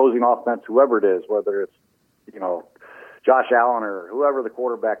the opposing offense, whoever it is, whether it's, Josh Allen or whoever the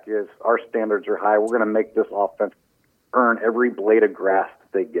quarterback is, our standards are high. We're going to make this offense earn every blade of grass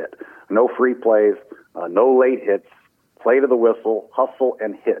that they get. No free plays, no late hits, play to the whistle, hustle,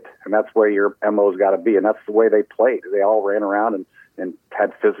 and hit. And that's where your MO's got to be. And that's the way they played. They all ran around and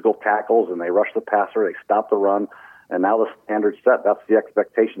had physical tackles, and they rushed the passer, they stopped the run. And now the standard's set. That's the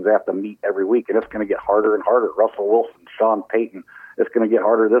expectations they have to meet every week. And it's going to get harder and harder. Russell Wilson, Sean Payton, it's going to get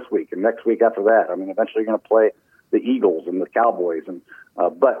harder this week and next week after that. I mean, eventually you're going to play the Eagles and the Cowboys. And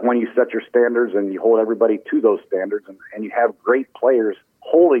but when you set your standards and you hold everybody to those standards, and you have great players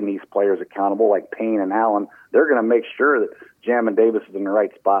holding these players accountable, like Payne and Allen, they're going to make sure that Jamin Davis is in the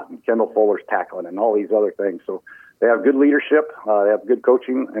right spot and Kendall Fuller's tackling and all these other things. So they have good leadership, they have good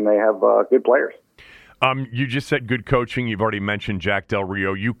coaching, and they have good players. You just said good coaching. You've already mentioned Jack Del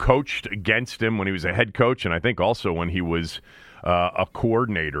Rio. You coached against him when he was a head coach, and I think also when he was a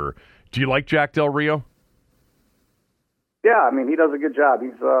coordinator. Do you like Jack Del Rio? Yeah, I mean, he does a good job.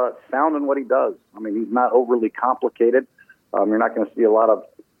 He's sound in what he does. I mean, he's not overly complicated. You're not going to see a lot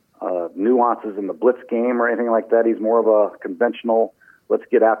of nuances in the blitz game or anything like that. He's more of a conventional, let's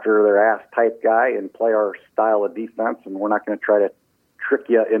get after their ass type guy and play our style of defense, and we're not going to try to trick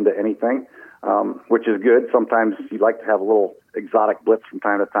you into anything, which is good. Sometimes you like to have a little exotic blitz from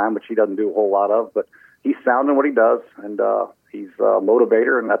time to time, which he doesn't do a whole lot of, but he's sound in what he does, and he's a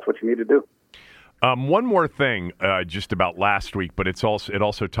motivator, and that's what you need to do. One more thing, just about last week, but it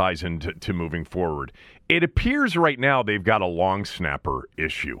also ties into moving forward. It appears right now they've got a long snapper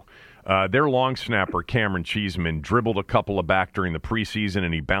issue. Their long snapper, Cameron Cheeseman, dribbled a couple of back during the preseason,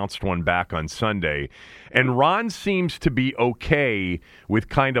 and he bounced one back on Sunday. And Ron seems to be okay with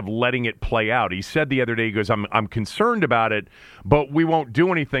kind of letting it play out. He said the other day, he goes, I'm concerned about it, but we won't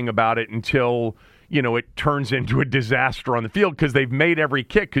do anything about it until it turns into a disaster on the field, because they've made every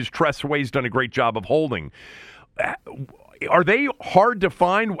kick, because Tressway's done a great job of holding. Are they hard to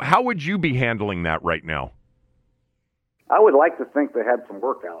find? How would you be handling that right now? I would like to think they had some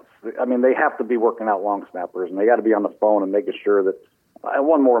workouts. I mean, they have to be working out long snappers, and they got to be on the phone and making sure that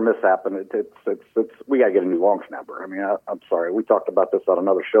one more mishap, and we got to get a new long snapper. I mean, I'm sorry. We talked about this on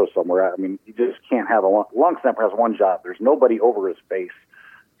another show somewhere. I mean, you just can't have a long snapper has one job. There's nobody over his face.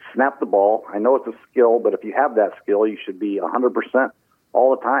 Snap the ball. I know it's a skill, but if you have that skill, you should be 100%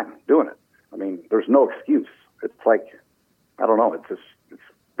 all the time doing it. I mean, there's no excuse. It's like, I don't know. It's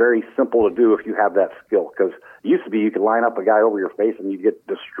very simple to do if you have that skill, because it used to be you could line up a guy over your face and you get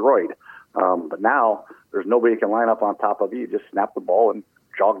destroyed. But now there's nobody who can line up on top of you. You just snap the ball and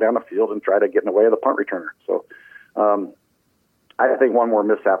jog down the field and try to get in the way of the punt returner. So I think one more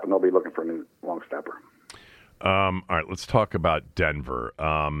mishap and they'll be looking for a new long snapper. All right, let's talk about Denver.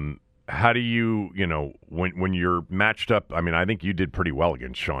 How do you when you're matched up? I mean, I think you did pretty well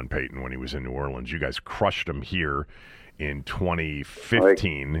against Sean Payton when he was in New Orleans. You guys crushed him here in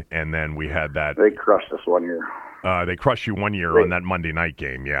 2015, and then we had that. They crushed us 1 year. They crushed you 1 year on that Monday night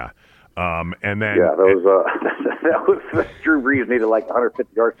game, yeah. And then that was Drew Brees needed like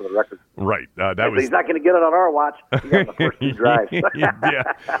 150 yards for the record. Right. He's not going to get it on our watch. He got the first two drives.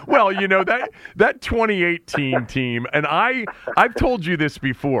 Yeah. Well, that 2018 team, and I've told you this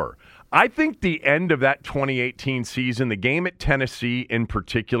before. I think the end of that 2018 season, the game at Tennessee in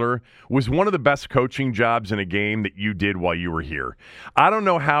particular, was one of the best coaching jobs in a game that you did while you were here. I don't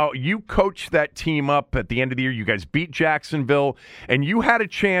know how you coached that team up at the end of the year. You guys beat Jacksonville, and you had a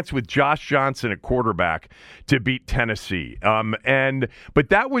chance with Josh Johnson at quarterback to beat Tennessee. But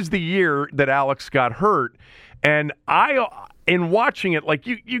that was the year that Alex got hurt, and in watching it, like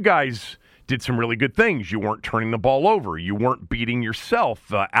you guys did some really good things. You weren't turning the ball over. You weren't beating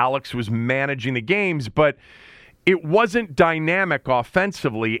yourself. Alex was managing the games, but it wasn't dynamic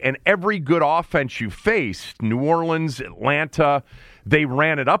offensively, and every good offense you faced, New Orleans, Atlanta, they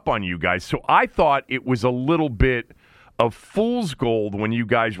ran it up on you guys. So I thought it was a little bit of fool's gold when you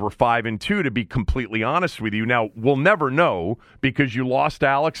guys were 5-2, to be completely honest with you. Now, we'll never know because you lost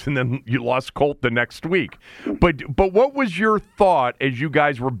Alex and then you lost Colt the next week. But what was your thought as you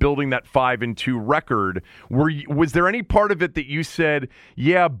guys were building that 5-2 record? Was there any part of it that you said,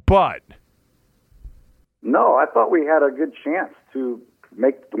 yeah, but? No, I thought we had a good chance to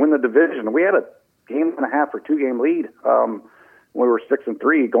win the division. We had a game and a half or 2-game lead. We were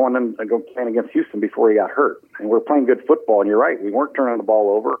 6-3 going playing against Houston before he got hurt. And we're playing good football, and you're right, we weren't turning the ball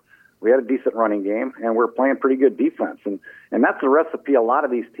over. We had a decent running game, and we're playing pretty good defense. And that's the recipe a lot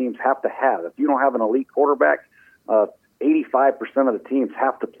of these teams have to have. If you don't have an elite quarterback, 85% of the teams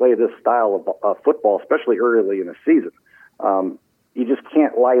have to play this style of football, especially early in the season. You just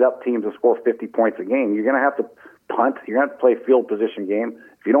can't light up teams and score 50 points a game. You're going to have to punt. You're going to have to play field position game.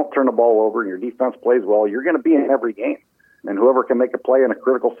 If you don't turn the ball over and your defense plays well, you're going to be in every game. And whoever can make a play in a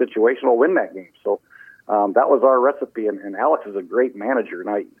critical situation will win that game. So that was our recipe. And Alex is a great manager.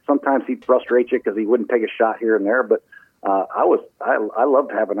 And sometimes he'd frustrate you because he wouldn't take a shot here and there. But I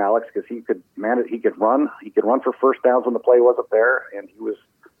loved having Alex because he could manage. He could run. He could run for first downs when the play wasn't there, and he was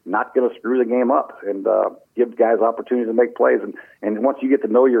not going to screw the game up and give guys opportunities to make plays. And once you get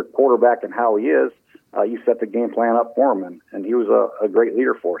to know your quarterback and how he is, you set the game plan up for him, and he was a great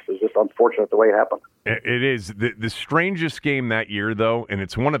leader for us. It's just unfortunate the way it happened. It is. The strangest game that year, though, and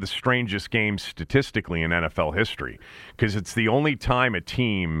it's one of the strangest games statistically in NFL history, because it's the only time a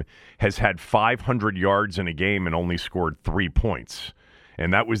team has had 500 yards in a game and only scored 3 points.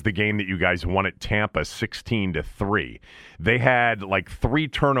 And that was the game that you guys won at Tampa 16-3. They had like 3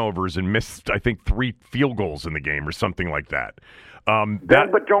 turnovers and missed, I think, 3 field goals in the game or something like that.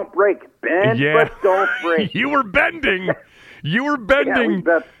 Bend but don't break. Bend but don't break. You were bending. You were bending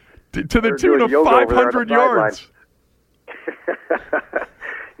to the tune of 500 yards.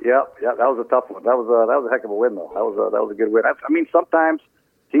 Yep, that was a tough one. That was a heck of a win, though. That was a good win. I mean, sometimes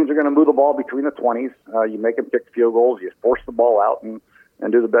teams are going to move the ball between the 20s. You make them kick field goals. You force the ball out, and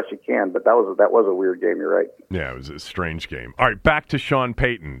and do the best you can. But that was a weird game. You're right. Yeah, it was a strange game. All right, back to Sean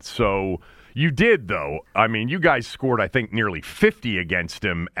Payton. So you did, though. I mean, you guys scored, I think, nearly 50 against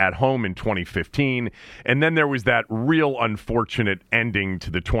him at home in 2015. And then there was that real unfortunate ending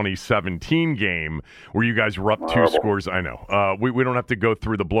to the 2017 game where you guys were up 2 scores. I know. We don't have to go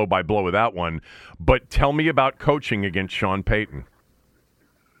through the blow-by-blow of that one. But tell me about coaching against Sean Payton.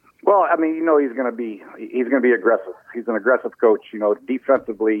 Well, I mean, he's going to be aggressive. He's an aggressive coach.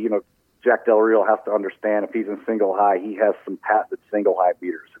 Defensively, Jack Del Rio has to understand if he's in single high, he has some patented single high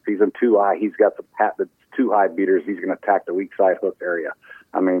beaters. If he's in two high, he's got some patented two high beaters. He's going to attack the weak side hook area.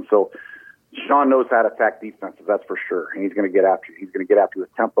 I mean, so Sean knows how to attack defenses, that's for sure. And he's going to get after you. He's going to get after you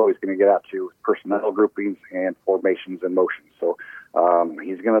with tempo. He's going to get after you with personnel groupings and formations and motions. So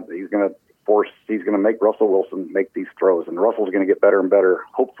he's going to make Russell Wilson make these throws, and Russell's going to get better and better,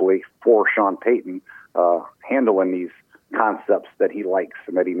 hopefully, for Sean Payton, handling these concepts that he likes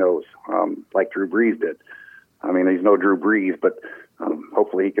and that he knows, like Drew Brees did. I mean, he's no Drew Brees, but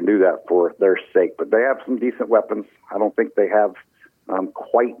hopefully he can do that for their sake. But they have some decent weapons. I don't think they have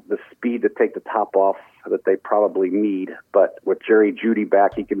quite the speed to take the top off that they probably need. But with Jerry Jeudy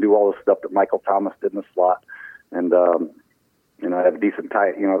back, he can do all the stuff that Michael Thomas did in the slot. And, they have a decent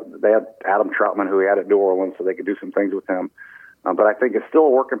tight. They had Adam Troutman, who he had at New Orleans, so they could do some things with him. But I think it's still a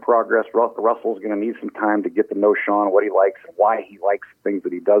work in progress. Russell's going to need some time to get to know Sean, what he likes, and why he likes things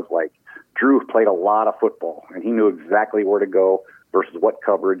that he does like. Drew played a lot of football, and he knew exactly where to go versus what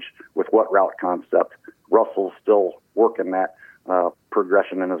coverage with what route concept. Russell's still working that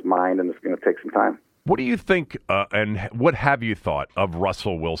progression in his mind, and it's going to take some time. What do you think, and what have you thought of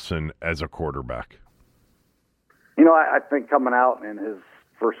Russell Wilson as a quarterback? I think coming out in his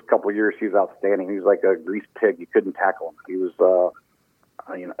first couple of years, he was outstanding. He was like a greased pig. You couldn't tackle him. He was,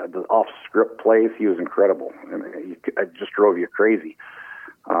 the off-script plays, he was incredible. It just drove you crazy.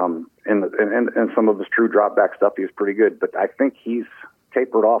 And some of his true drop-back stuff, he was pretty good. But I think he's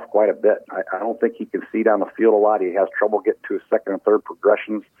tapered off quite a bit. I don't think he can see down the field a lot. He has trouble getting to his second and third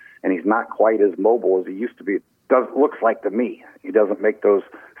progressions, and he's not quite as mobile as he used to be. Looks like to me. He doesn't make those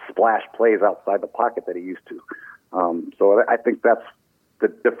splash plays outside the pocket that he used to. So I think that's the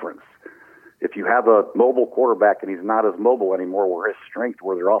difference. If you have a mobile quarterback and he's not as mobile anymore, where his strength,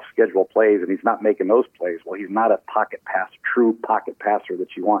 where they're off schedule plays and he's not making those plays, well, he's not a true pocket passer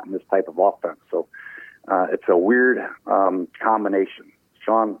that you want in this type of offense. So it's a weird combination.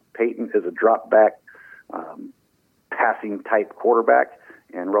 Sean Payton is a drop back passing type quarterback,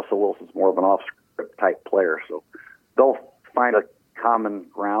 and Russell Wilson's more of an off script type player. So they'll find a common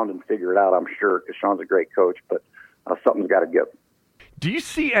ground and figure it out, I'm sure, because Sean's a great coach, but something's got to give. Do you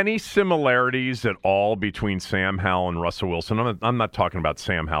see any similarities at all between Sam Howell and Russell Wilson? I'm not talking about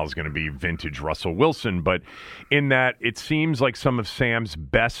Sam Howell's going to be vintage Russell Wilson, but in that it seems like some of Sam's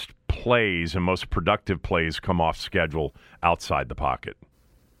best plays and most productive plays come off schedule outside the pocket.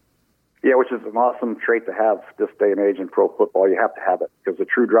 Yeah, which is an awesome trait to have this day and age in pro football. You have to have it because the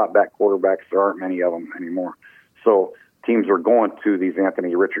true drop-back quarterbacks, there aren't many of them anymore. So teams are going to these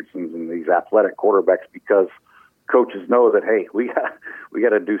Anthony Richardsons and these athletic quarterbacks because coaches know that, hey, we got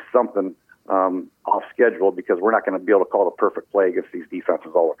to do something off schedule because we're not going to be able to call the perfect play against these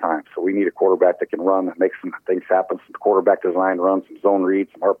defenses all the time. So we need a quarterback that can run and make some things happen, some quarterback design runs, some zone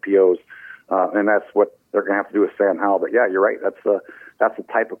reads, some RPOs, and that's what they're going to have to do with Sam Howell. But yeah, you're right. That's the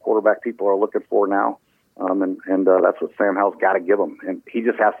type of quarterback people are looking for now, and that's what Sam Howell's got to give them. And he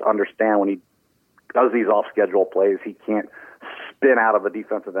just has to understand when he does these off schedule plays, he can't spin out of a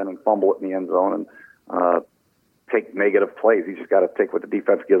defensive end and fumble it in the end zone and take negative plays. He's just got to take what the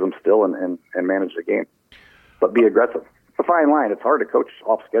defense gives him still and manage the game. But be aggressive. It's a fine line. It's hard to coach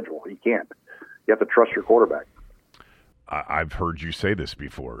off schedule. You can't. You have to trust your quarterback. I've heard you say this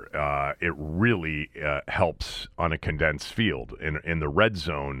before. It really helps on a condensed field. In the red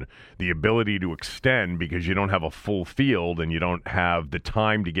zone, the ability to extend because you don't have a full field and you don't have the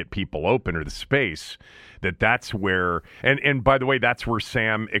time to get people open or the space, that's where – and by the way, that's where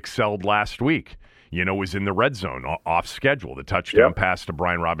Sam excelled last week. Was in the red zone, off schedule. The touchdown pass to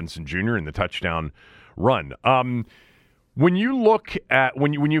Brian Robinson Jr. and the touchdown run. When you look at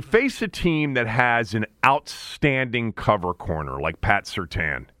when you face a team that has an outstanding cover corner like Pat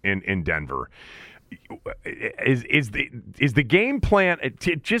Surtain in Denver, is the game plan?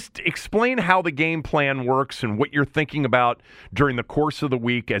 Just explain how the game plan works and what you're thinking about during the course of the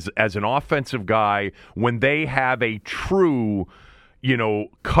week as an offensive guy when they have a true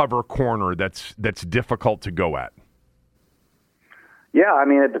cover corner that's difficult to go at. Yeah, I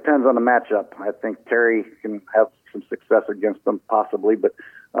mean, it depends on the matchup. I think Terry can have some success against them possibly. But,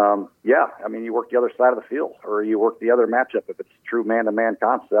 yeah, I mean, you work the other side of the field or you work the other matchup. If it's a true man-to-man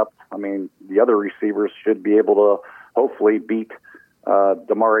concept, I mean, the other receivers should be able to hopefully beat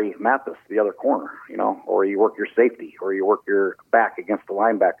Damari Mathis, the other corner, or you work your safety or you work your back against the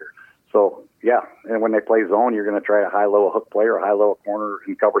linebacker. So, yeah, and when they play zone, you're going to try a high-low hook play or a high-low corner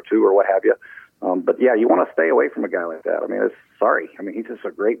in cover 2 or what have you. But, yeah, you want to stay away from a guy like that. I mean, he's just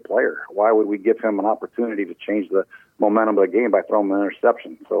a great player. Why would we give him an opportunity to change the momentum of the game by throwing him an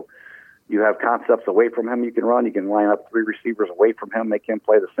interception? So you have concepts away from him you can run. You can line up 3 receivers away from him. They can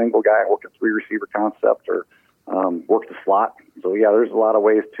play the single guy, work a 3-receiver concept, or work the slot. So, yeah, there's a lot of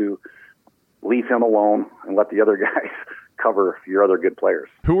ways to leave him alone and let the other guys cover your other good players.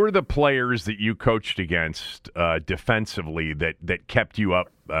 Who are the players that you coached against defensively that kept you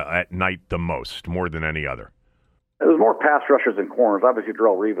up at night the most, more than any other? It was more pass rushers than corners. Obviously,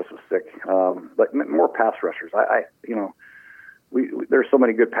 Darrelle Revis was sick, but more pass rushers. There's so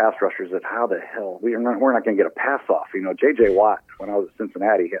many good pass rushers that how the hell we're not going to get a pass off. J.J. Watt, when I was at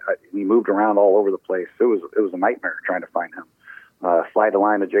Cincinnati, he moved around all over the place. It was a nightmare trying to find him. Slide the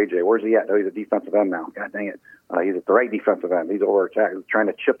line to J.J. Where's he at? No, he's a defensive end now. God dang it. He's at the right defensive end. He's over attack, trying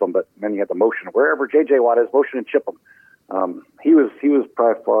to chip him, but then you had the motion. Wherever J.J. Watt is, motion and chip him. He was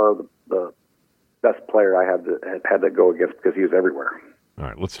by far the best player I had to go against because he was everywhere. All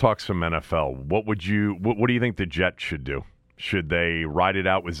right, let's talk some NFL. What do you think the Jets should do? Should they ride it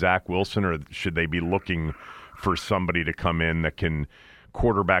out with Zach Wilson, or should they be looking for somebody to come in that can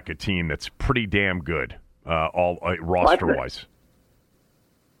quarterback a team that's pretty damn good, roster-wise?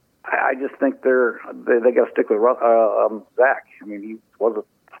 I just think they got to stick with Zach. I mean, he was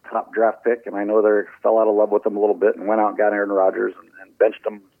a top draft pick, and I know they fell out of love with him a little bit and went out and got Aaron Rodgers and benched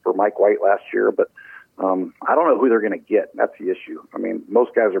him for Mike White last year. But I don't know who they're going to get. That's the issue. I mean,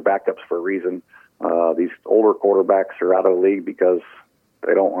 most guys are backups for a reason. These older quarterbacks are out of the league because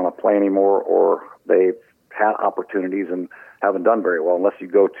they don't want to play anymore, or they've had opportunities and haven't done very well, unless you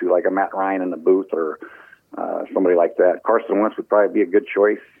go to like a Matt Ryan in the booth or somebody like that. Carson Wentz would probably be a good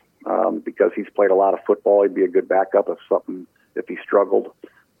choice because he's played a lot of football. He'd be a good backup if he struggled.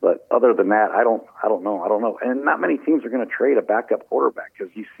 But other than that, I don't know. And not many teams are going to trade a backup quarterback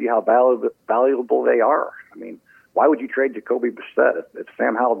because you see how valuable they are. I mean, why would you trade Jacoby Brissett if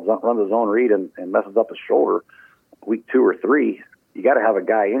Sam Howell runs his own read and messes up his shoulder week 2 or 3? You got to have a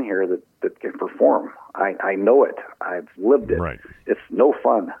guy in here that can perform. I know it. I've lived it. Right. It's no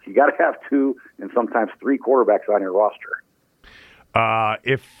fun. You got to have 2 and sometimes 3 quarterbacks on your roster.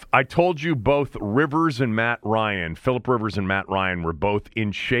 If I told you both Philip Rivers and Matt Ryan were both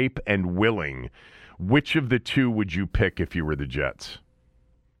in shape and willing, which of the 2 would you pick if you were the Jets?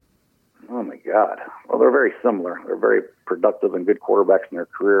 Oh, my God. Well, they're very similar. They're very productive and good quarterbacks in their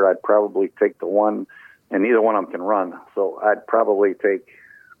career. I'd probably take the one, and neither one of them can run. So I'd probably take,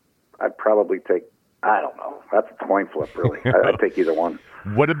 I don't know. That's a coin flip, really. I'd take either one.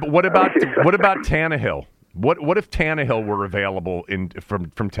 What about Tannehill? What if Tannehill were available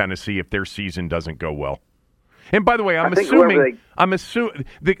from Tennessee if their season doesn't go well? And by the way, I'm assuming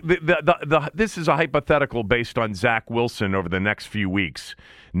this is a hypothetical based on Zach Wilson over the next few weeks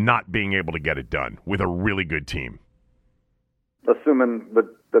not being able to get it done with a really good team. Assuming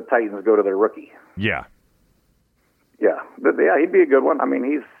the Titans go to their rookie. Yeah. Yeah. But yeah, he'd be a good one. I mean,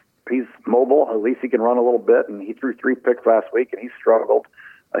 he's mobile. At least he can run a little bit, and he threw 3 picks last week, and he struggled.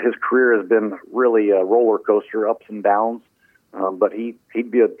 His career has been really a roller coaster, ups and downs. But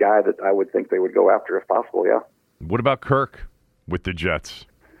he'd be a guy that I would think they would go after if possible, yeah. What about Kirk with the Jets?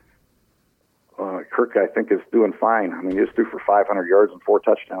 Kirk, I think, is doing fine. I mean, he just threw for 500 yards and 4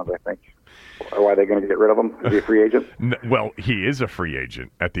 touchdowns, I think. Why are they going to get rid of him? Is he a free agent? Well, he is a free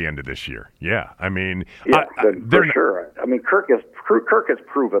agent at the end of this year. Yeah, I mean, for sure. I mean, Kirk has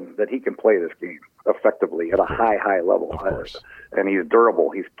proven that he can play this game effectively at a high level. Of course. And he's durable.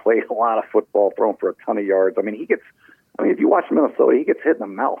 He's played a lot of football, thrown for a ton of yards. I mean, if you watch Minnesota, he gets hit in the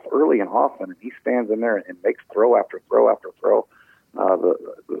mouth early and often, and he stands in there and makes throw after throw after throw.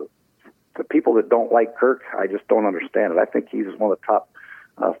 The people that don't like Kirk, I just don't understand it. I think he's one of the top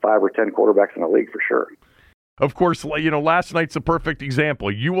 5 or 10 quarterbacks in the league for sure. Of course, last night's a perfect example.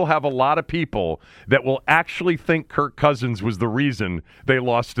 You will have a lot of people that will actually think Kirk Cousins was the reason they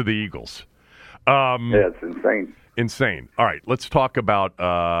lost to the Eagles. Yeah, it's insane. Insane. All right, let's talk about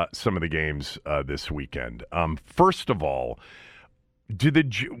some of the games this weekend. First of all,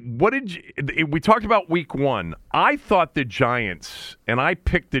 we talked about week 1. I thought the Giants, and I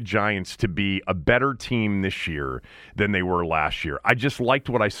picked the Giants to be a better team this year than they were last year. I just liked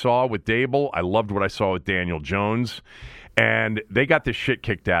what I saw with Dable. I loved what I saw with Daniel Jones. and they got the shit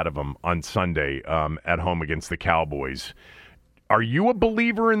kicked out of them on Sunday at home against the Cowboys. Are you a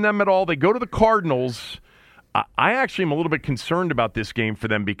believer in them at all? They go to the Cardinals. I actually am a little bit concerned about this game for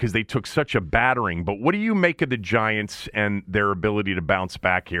them because they took such a battering. But what do you make of the Giants and their ability to bounce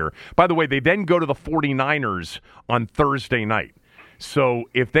back here? By the way, they then go to the 49ers on Thursday night. So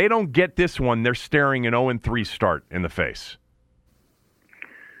if they don't get this one, they're staring an 0-3 start in the face.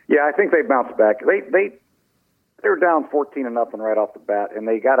 Yeah, I think they bounced back. They were down 14-0 right off the bat, and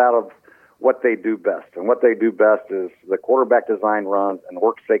they got out of what they do best. And what they do best is the quarterback design runs and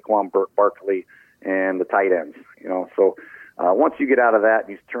work Saquon Barkley and the tight ends. So once you get out of that and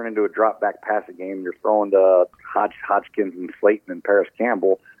you turn into a drop-back passing game, you're throwing to Hodgkins and Slayton and Paris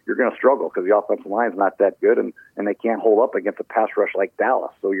Campbell, you're going to struggle because the offensive line is not that good, and they can't hold up against a pass rush like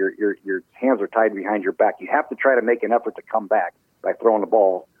Dallas. So your hands are tied behind your back. You have to try to make an effort to come back by throwing the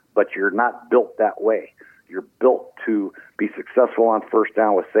ball, but you're not built that way. You're built to be successful on first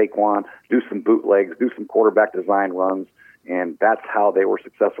down with Saquon, do some bootlegs, do some quarterback design runs, and that's how they were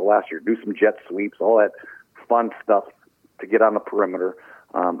successful last year. Do some jet sweeps, all that fun stuff to get on the perimeter.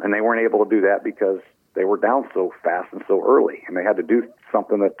 And they weren't able to do that because they were down so fast and so early, and they had to do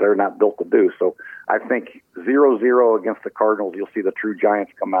something that they're not built to do. So I think 0-0 against the Cardinals, you'll see the true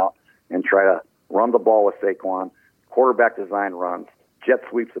Giants come out and try to run the ball with Saquon, quarterback design runs, jet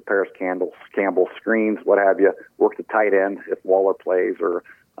sweeps of Paris Campbell, screens, what have you, work the tight end if Waller plays, or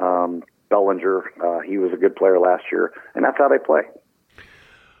Bellinger. He was a good player last year, and that's how they play.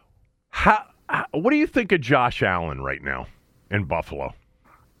 What do you think of Josh Allen right now in Buffalo?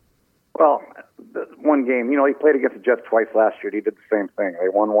 Well, one game, he played against the Jets twice last year. He did the same thing. They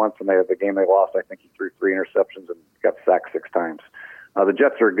won once, and the game they lost, I think he threw 3 interceptions and got sacked 6 times. The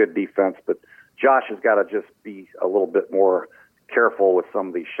Jets are a good defense, but Josh has got to just be a little bit more careful with some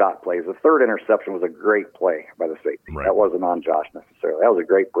of these shot plays. The 3rd interception was a great play by the safety. Right. That wasn't on Josh necessarily. That was a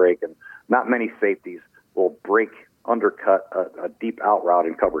great break, and not many safeties will undercut a deep out route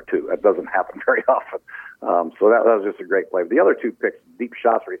in cover 2. That doesn't happen very often. So that was just a great play. But the other 2 picks, deep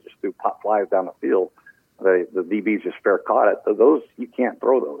shots where he just threw pop flies down the field, the DBs just fair caught it. Those, you can't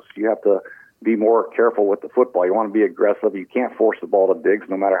throw those. You have to be more careful with the football. You want to be aggressive. You can't force the ball to Diggs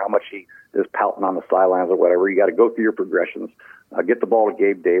no matter how much he is pouting on the sidelines or whatever. You got to go through your progressions. Get the ball to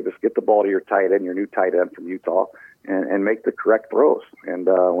Gabe Davis, get the ball to your tight end, your new tight end from Utah, and make the correct throws. And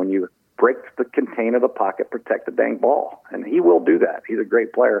when you break the contain of the pocket, protect the dang ball. And he will do that. He's a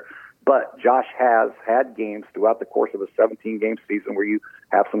great player. But Josh has had games throughout the course of a 17-game season where you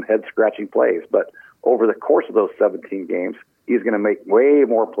have some head-scratching plays. But over the course of those 17 games, he's going to make way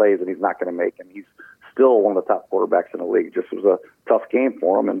more plays than he's not going to make. And he's still one of the top quarterbacks in the league. Just was a tough game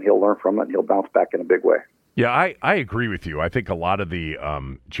for him, and he'll learn from it, and he'll bounce back in a big way. Yeah, I agree with you. I think a lot of the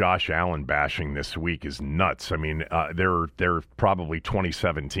Josh Allen bashing this week is nuts. I mean, there are probably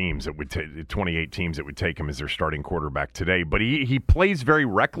 27 teams that would 28 teams that would take him as their starting quarterback today. But he plays very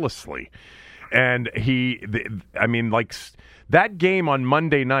recklessly, and that game on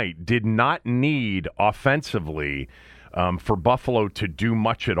Monday night did not need offensively for Buffalo to do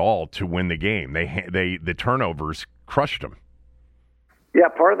much at all to win the game. The turnovers crushed them. Yeah,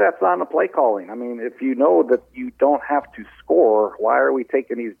 part of that's on the play calling. I mean, if you know that you don't have to score, why are we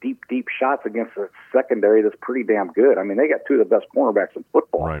taking these deep shots against a secondary that's pretty damn good? I mean, they got 2 of the best cornerbacks in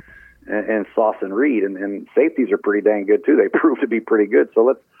football, right? And Sauce and Reed, and safeties are pretty dang good too. They prove to be pretty good.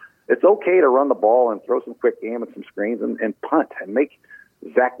 So it's okay to run the ball and throw some quick game and some screens and punt and make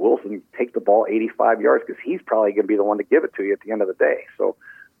Zach Wilson take the ball 85 yards because he's probably going to be the one to give it to you at the end of the day. So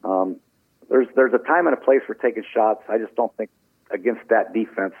there's a time and a place for taking shots. I just don't think against that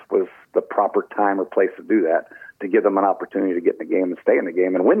defense was the proper time or place to do that, to give them an opportunity to get in the game and stay in the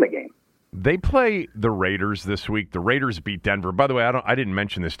game and win the game. They play the Raiders this week. The Raiders beat Denver. By the way, I didn't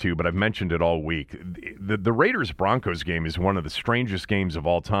mention this to you, but I've mentioned it all week. The Raiders-Broncos game is one of the strangest games of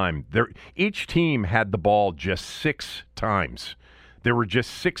all time. Each team had the ball just 6 times. There were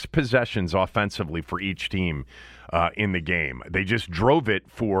just 6 possessions offensively for each team in the game. They just drove it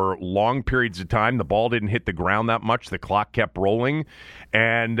for long periods of time. The ball didn't hit the ground that much. The clock kept rolling,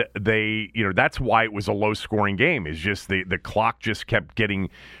 and that's why it was a low-scoring game. Is just the clock just kept getting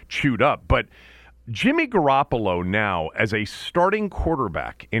chewed up. But Jimmy Garoppolo now, as a starting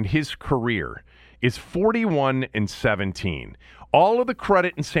quarterback in his career, is 41-17. All of the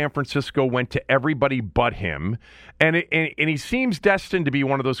credit in San Francisco went to everybody but him, and he seems destined to be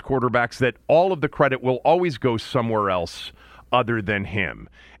one of those quarterbacks that all of the credit will always go somewhere else other than him.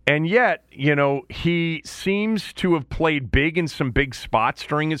 And yet, he seems to have played big in some big spots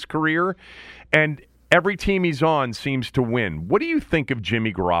during his career, and every team he's on seems to win. What do you think of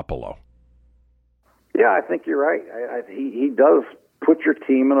Jimmy Garoppolo? Yeah, I think you're right. He does put your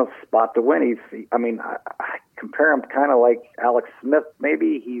team in a spot to win. I compare him kind of like Alex Smith.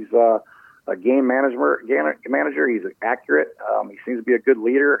 Maybe he's a game manager. He's accurate. He seems to be a good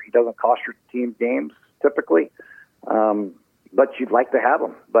leader. He doesn't cost your team games typically, but you'd like to have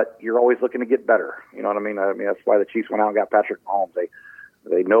him. But you're always looking to get better. You know what I mean? That's why the Chiefs went out and got Patrick Mahomes.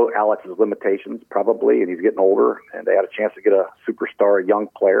 They know Alex's limitations probably, and he's getting older. And they had a chance to get a superstar, a young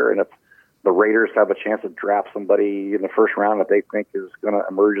player. And if the Raiders have a chance to draft somebody in the first round that they think is going to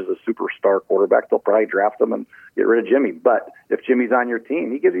emerge as a superstar quarterback, they'll probably draft him and get rid of Jimmy. But if Jimmy's on your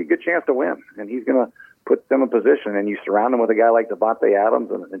team, he gives you a good chance to win, and he's going to put them in position. And you surround him with a guy like Devontae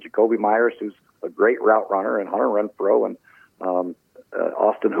Adams and Jacoby Myers, who's a great route runner, and Hunter Renfrow, and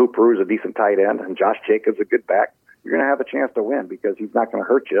Austin Hooper, who's a decent tight end, and Josh Jacobs, a good back. You're going to have a chance to win because he's not going to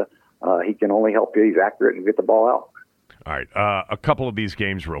hurt you. He can only help you. He's accurate and get the ball out. All right, a couple of these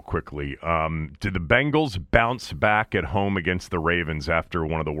games real quickly. Did the Bengals bounce back at home against the Ravens after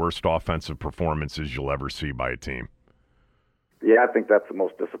one of the worst offensive performances you'll ever see by a team? Yeah, I think that's the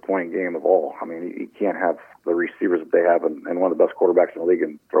most disappointing game of all. I mean, you can't have the receivers that they have and one of the best quarterbacks in the league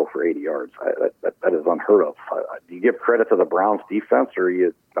and throw for 80 yards. That is unheard of. Do you give credit to the Browns' defense, or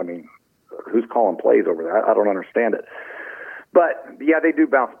who's calling plays over there? I don't understand it. But, yeah, they do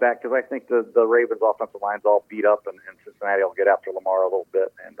bounce back because I think the Ravens' offensive line's all beat up, and Cincinnati will get after Lamar a little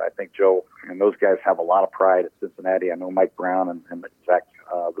bit. And I think Joe and those guys have a lot of pride at Cincinnati. I know Mike Brown and Zach,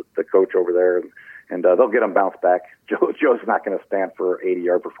 the coach over there, and they'll get them bounced back. Joe's not going to stand for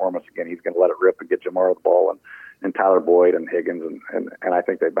 80-yard performance again. He's going to let it rip and get Jamar the ball and Tyler Boyd and Higgins, and I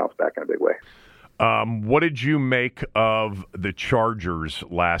think they bounce back in a big way. What did you make of the Chargers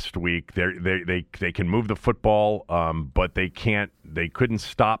last week? They can move the football, but they couldn't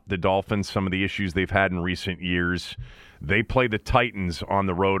stop the Dolphins, some of the issues they've had in recent years. They play the Titans on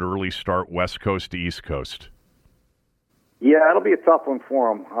the road, early start, West Coast to East Coast. Yeah, it'll be a tough one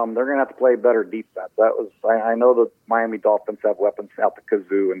for them. They're going to have to play better defense. I know the Miami Dolphins have weapons out the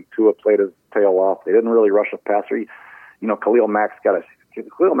kazoo, and Tua played his tail off. They didn't really rush the passer. Khalil Mack's got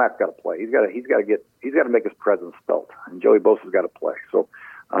to play. He's got to make his presence felt, and Joey Bosa's got to play. So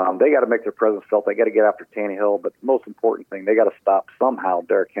they got to make their presence felt. They got to get after Tannehill, but the most important thing, they got to stop somehow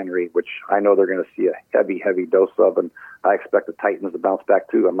Derrick Henry, which I know they're going to see a heavy dose of, and I expect the Titans to bounce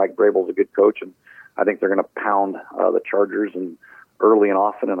back too. And Mike Vrabel's a good coach, and I think they're going to pound the Chargers and early and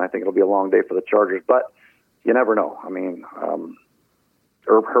often, and I think it'll be a long day for the Chargers. But you never know. I mean,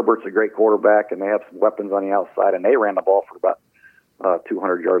 Herbert's a great quarterback, and they have some weapons on the outside, and they ran the ball for about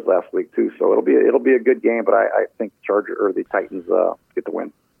 200 yards last week too. So it'll be a good game, but I think the Titans get the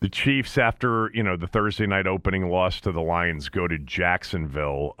win. The Chiefs, after the Thursday night opening loss to the Lions, go to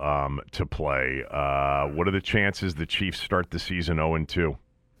Jacksonville to play. What are the chances the Chiefs start the season 0-2?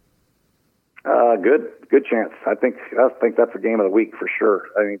 Good chance. I think that's the game of the week for sure.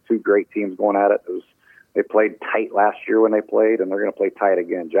 I mean, two great teams going at it. They played tight last year when they played, and they're going to play tight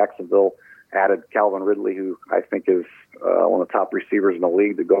again. Jacksonville added Calvin Ridley, who I think is one of the top receivers in the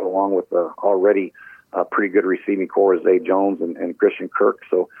league, to go along with the already pretty good receiving core of Zay Jones and Christian Kirk.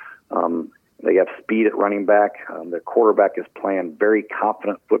 So they have speed at running back. Their quarterback is playing very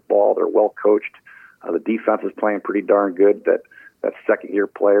confident football. They're well coached. The defense is playing pretty darn good. That second-year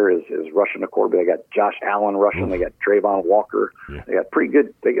player is rushing the quarterback. They got Josh Allen rushing. They got Trayvon Walker. Yeah. They got pretty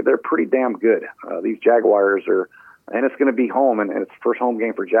good. They're pretty damn good. These Jaguars are, and it's going to be home, and it's the first home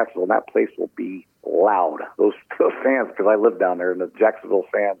game for Jacksonville, and that place will be loud. Those fans, because I live down there, and the Jacksonville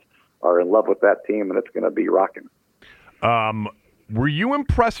fans are in love with that team, and it's going to be rocking. Were you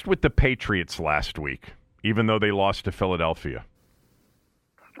impressed with the Patriots last week, even though they lost to Philadelphia?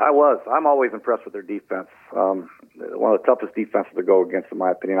 I was. I'm always impressed with their defense. One of the toughest defenses to go against, in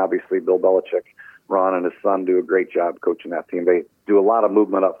my opinion. Obviously, Bill Belichick, Ron, and his son do a great job coaching that team. They do a lot of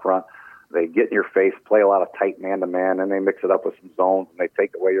movement up front. They get in your face, play a lot of tight man-to-man, and they mix it up with some zones, and they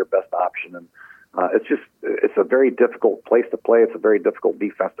take away your best option. And it's a very difficult place to play. It's a very difficult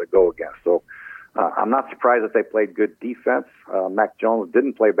defense to go against. So I'm not surprised that they played good defense. Mac Jones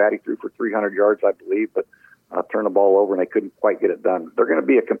didn't play bad. He threw for 300 yards, I believe, but turned the ball over, and they couldn't quite get it done. They're going to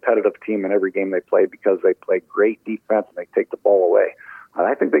be a competitive team in every game they play because they play great defense and they take the ball away.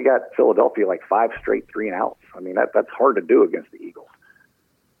 I think they got Philadelphia like 5 straight 3-and-outs. I mean, that's hard to do against the Eagles.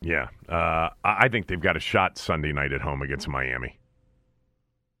 Yeah. I think they've got a shot Sunday night at home against Miami.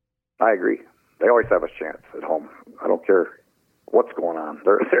 I agree. They always have a chance at home. I don't care what's going on.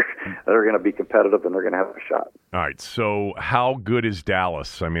 They're going to be competitive, and they're going to have a shot. All right, so how good is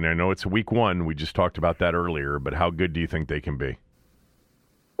Dallas? I mean, I know it's week 1. We just talked about that earlier, but how good do you think they can be?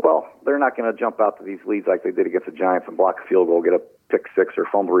 Well, they're not going to jump out to these leads like they did against the Giants and block a field goal, get a pick 6 or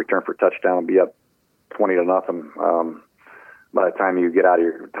fumble return for touchdown and be up 20-0 by the time you get out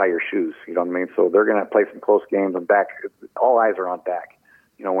of tie your shoes. You know what I mean? So they're going to play some close games, and Dak, all eyes are on Dak.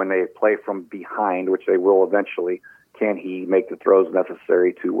 You know, when they play from behind, which they will eventually, can he make the throws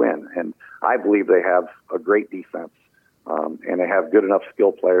necessary to win? And I believe they have a great defense, and they have good enough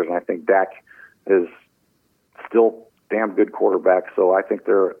skill players, and I think Dak is still damn good quarterback. So I think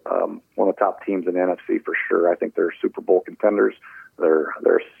they're one of the top teams in the NFC for sure. I think they're Super Bowl contenders. They're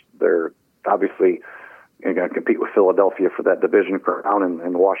obviously going to compete with Philadelphia for that division crown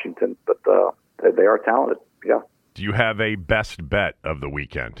in Washington, but they are talented. Yeah. Do you have a best bet of the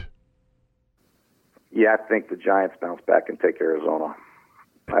weekend? Yeah, I think the Giants bounce back and take Arizona.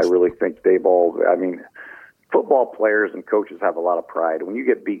 I really think Daboll. I mean, football players and coaches have a lot of pride. When you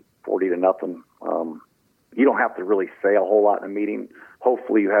get beat 40-0, you don't have to really say a whole lot in a meeting.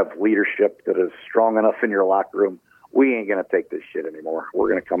 Hopefully, you have leadership that is strong enough in your locker room. We ain't going to take this shit anymore. We're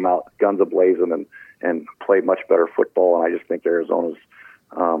going to come out guns a-blazing and play much better football. And I just think Arizona's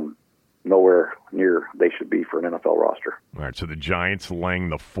nowhere near they should be for an NFL roster. All right, so the Giants laying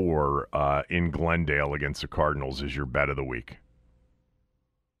the 4 in Glendale against the Cardinals is your bet of the week.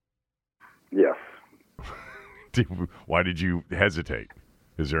 Yes. Why did you hesitate?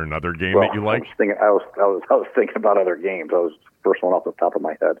 Is there another game that you like? I was thinking about other games. I was first one off the top of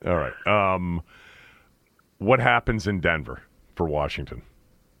my head. All right. What happens in Denver for Washington?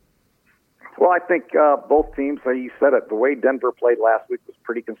 Well, I think both teams, you said it, the way Denver played last week was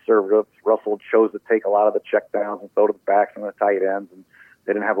pretty conservative. Russell chose to take a lot of the checkdowns and throw to the backs and the tight ends, and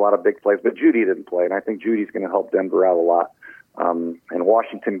they didn't have a lot of big plays. But Judy didn't play, and I think Judy's going to help Denver out a lot. And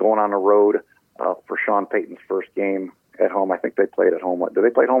Washington going on the road for Sean Payton's first game at home. I think they played at home. Did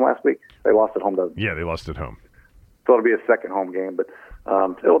they play at home last week? They lost at home. Yeah, they lost at home. So it'll be a second home game, but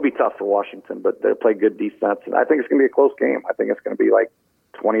it'll be tough for Washington. But they play good defense, and I think it's going to be a close game. I think it's going to be like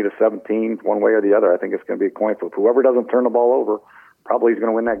 20-17, one way or the other. I think it's going to be a coin flip. Whoever doesn't turn the ball over probably is going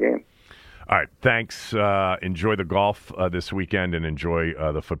to win that game. All right, thanks. Enjoy the golf this weekend and enjoy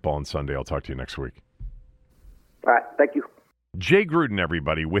the football on Sunday. I'll talk to you next week. All right, thank you. Jay Gruden,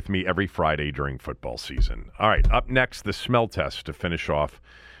 everybody, with me every Friday during football season. All right, up next, the smell test to finish off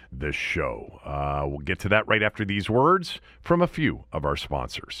the show. We'll get to that right after these words from a few of our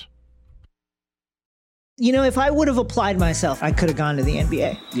sponsors. You know, if I would have applied myself, I could have gone to the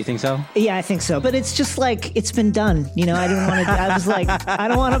NBA. You think so? Yeah, I think so. But it's just like, it's been done. You know, I didn't want to, I was like, I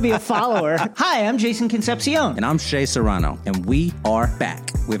don't want to be a follower. Hi, I'm Jason Concepcion. And I'm Shea Serrano. And we are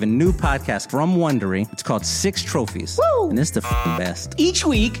back. We have a new podcast from Wondery. It's called Six Trophies. Woo! And it's the best. Each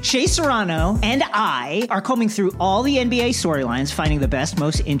week, Shea Serrano and I are combing through all the NBA storylines, finding the best,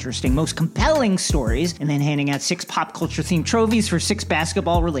 most interesting, most compelling stories, and then handing out 6 pop culture themed trophies for 6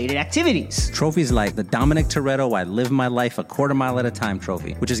 basketball related activities. Trophies like the Dominic Toretto I Live My Life a Quarter Mile at a Time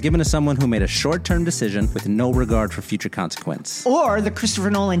trophy, which is given to someone who made a short-term decision with no regard for future consequence. Or the Christopher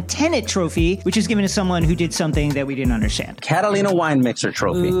Nolan Tenet trophy, which is given to someone who did something that we didn't understand. Catalina Wine Mixer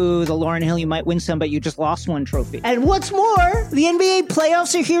trophy. Ooh, the Lauryn Hill You Might Win Some, but You Just Lost One trophy. And what's more, the NBA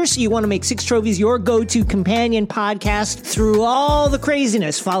playoffs are here, so you want to make 6 Trophies your go-to companion podcast through all the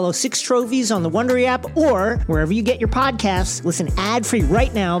craziness. Follow 6 Trophies on the Wondery app or wherever you get your podcasts. Listen ad-free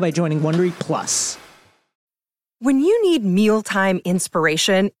right now by joining Wondery Plus. When you need mealtime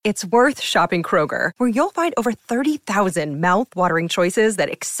inspiration, it's worth shopping Kroger, where you'll find over 30,000 mouth-watering choices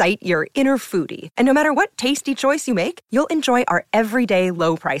that excite your inner foodie. And no matter what tasty choice you make, you'll enjoy our everyday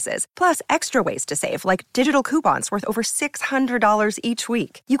low prices, plus extra ways to save, like digital coupons worth over $600 each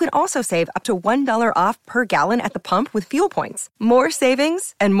week. You can also save up to $1 off per gallon at the pump with fuel points. More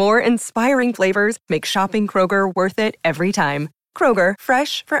savings and more inspiring flavors make shopping Kroger worth it every time. Kroger,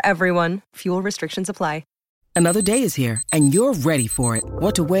 fresh for everyone. Fuel restrictions apply. Another day is here, and you're ready for it.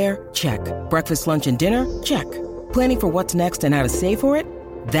 What to wear? Check. Breakfast, lunch, and dinner? Check. Planning for what's next and how to save for it?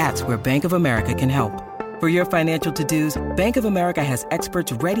 That's where Bank of America can help. For your financial to-dos, Bank of America has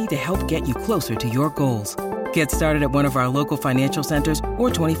experts ready to help get you closer to your goals. Get started at one of our local financial centers or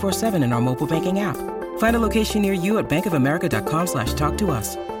 24/7 in our mobile banking app. Find a location near you at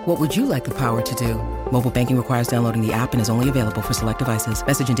bankofamerica.com/talktous. What would you like the power to do? Mobile banking requires downloading the app and is only available for select devices.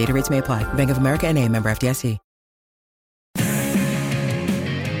 Message and data rates may apply. Bank of America NA, member FDIC.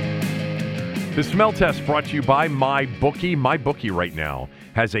 The smell test brought to you by MyBookie. MyBookie right now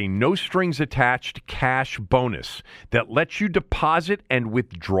has a no-strings-attached cash bonus that lets you deposit and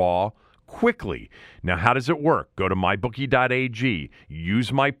withdraw quickly. Now, how does it work? Go to mybookie.ag,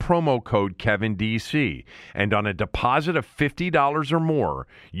 use my promo code KevinDC, and on a deposit of $50 or more,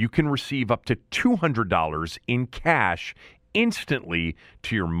 you can receive up to $200 in cash instantly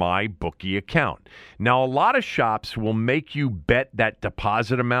to your MyBookie account. Now, a lot of shops will make you bet that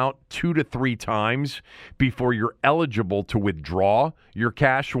deposit amount 2 to 3 times before you're eligible to withdraw your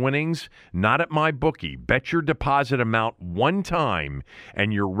cash winnings. Not at MyBookie. Bet your deposit amount one time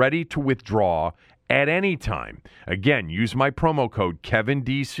and you're ready to withdraw at any time. Again, use my promo code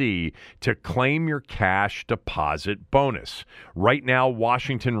KevinDC to claim your cash deposit bonus. Right now,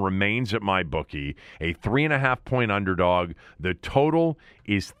 Washington remains at MyBookie, a 3.5-point underdog. The total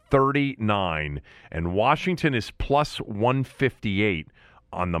is 39, and Washington is plus 158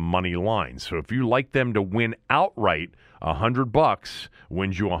 on the money line. So if you like them to win outright, $100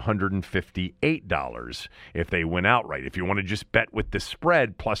 wins you $158 if they win outright. If you want to just bet with the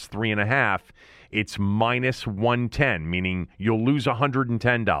spread plus 3.5, it's minus 110, meaning you'll lose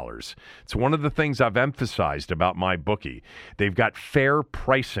 $110. It's one of the things I've emphasized about MyBookie. They've got fair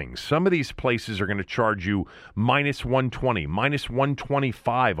pricing. Some of these places are going to charge you minus 120, minus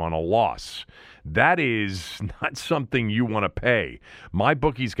 125 on a loss. That is not something you want to pay.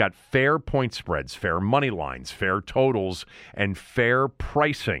 MyBookie's got fair point spreads, fair money lines, fair totals, and fair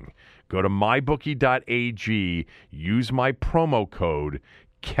pricing. Go to mybookie.ag, use my promo code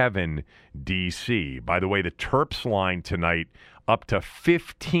KevinDC. By the way, the Terps line tonight up to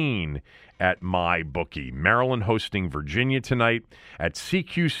 15 at MyBookie. Maryland hosting Virginia tonight at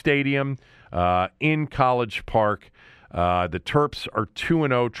CQ Stadium in College Park. The Terps are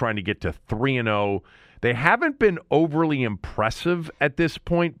 2-0, trying to get to 3-0. They haven't been overly impressive at this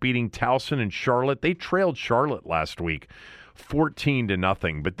point, beating Towson and Charlotte. They trailed Charlotte last week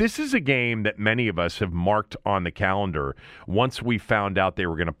 14-0. But this is a game that many of us have marked on the calendar once we found out they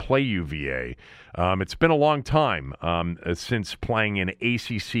were going to play UVA. It's been a long time since playing an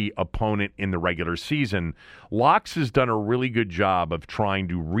ACC opponent in the regular season. Locks has done a really good job of trying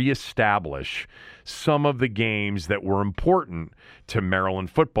to reestablish some of the games that were important to Maryland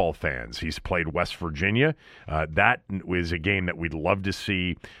football fans. He's played West Virginia. That was a game that we'd love to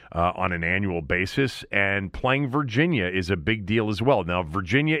see on an annual basis. And playing Virginia is a big deal as well. Now,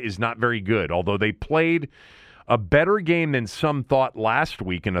 Virginia is not very good, although they played a better game than some thought last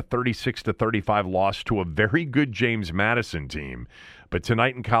week in a 36-35 loss to a very good James Madison team. But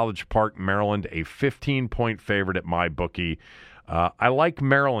tonight in College Park, Maryland, a 15-point favorite at MyBookie. I like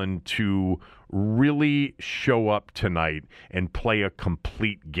Maryland to really show up tonight and play a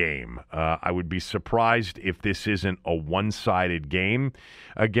complete game. I would be surprised if this isn't a one-sided game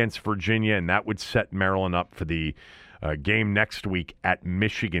against Virginia, and that would set Maryland up for the game next week at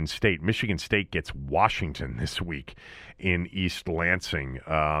Michigan State. Michigan State gets Washington this week in East Lansing.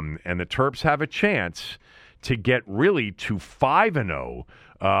 And the Terps have a chance to get really to 5-0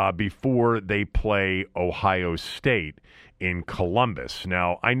 before they play Ohio State in Columbus.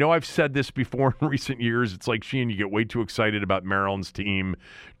 Now, I know I've said this before in recent years. It's like, Sheehan, you get way too excited about Maryland's team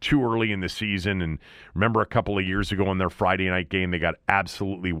too early in the season. And remember a couple of years ago in their Friday night game, they got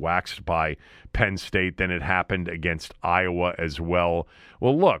absolutely waxed by Penn State. Then it happened against Iowa as well.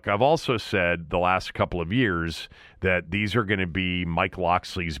 Well, look, I've also said the last couple of years that these are going to be Mike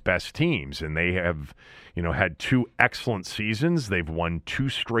Locksley's best teams. And they have, had 2 excellent seasons. They've won 2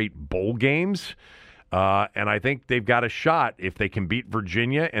 straight bowl games. And I think they've got a shot if they can beat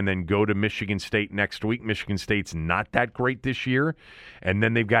Virginia and then go to Michigan State next week. Michigan State's not that great this year. And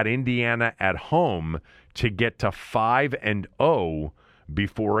then they've got Indiana at home to get to 5-0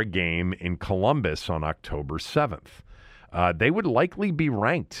 before a game in Columbus on October 7th. They would likely be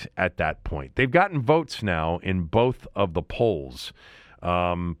ranked at that point. They've gotten votes now in both of the polls.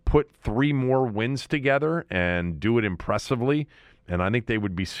 Put 3 more wins together and do it impressively. And I think they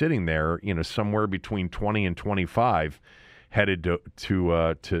would be sitting there, somewhere between 20 and 25, headed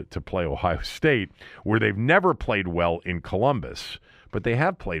to play Ohio State, where they've never played well in Columbus, but they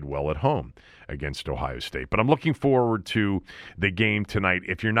have played well at home against Ohio State. But I'm looking forward to the game tonight.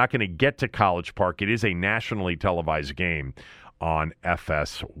 If you're not going to get to College Park, it is a nationally televised game on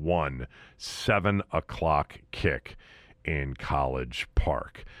FS1, 7 o'clock kick in College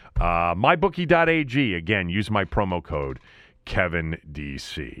Park. MyBookie.ag, again, use my promo code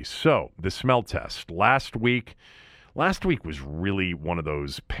KevinDC. So, the smell test. Last week was really one of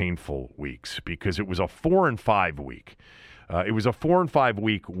those painful weeks because it was a 4-5 week. It was a 4-5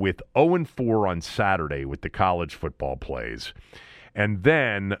 week with 0-4 on Saturday with the college football plays. And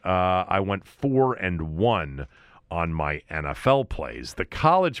then I went 4-1 on my NFL plays. The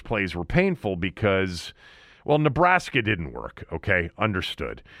college plays were painful because, well, Nebraska didn't work, okay?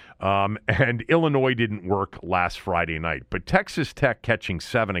 Understood. And Illinois didn't work last Friday night. But Texas Tech catching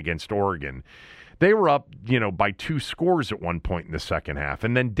 7 against Oregon, They were up, by 2 scores at one point in the second half.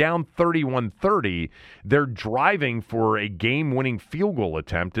 And then down 31-30, they're driving for a game-winning field goal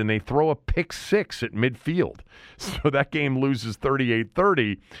attempt, and they throw a pick six at midfield. So that game loses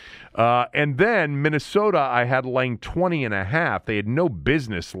 38-30. And then Minnesota, I had laying 20.5. They had no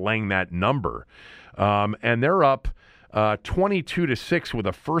business laying that number. And they're up 22-6 with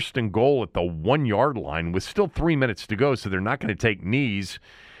a 1st and goal at the 1-yard line with still 3 minutes to go, so they're not going to take knees.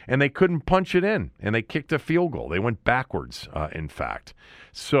 And they couldn't punch it in, and they kicked a field goal. They went backwards, in fact.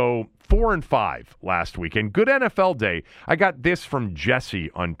 So 4-5 last week. And good NFL day. I got this from Jesse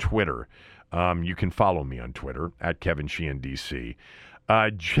on Twitter. You can follow me on Twitter, at Kevin Sheehan DC.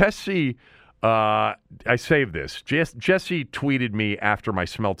 Jesse, I saved this. Jesse tweeted me after my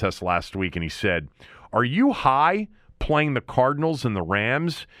smell test last week, and he said, "Are you high playing the Cardinals and the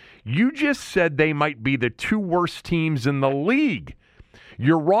Rams? You just said they might be the 2 worst teams in the league.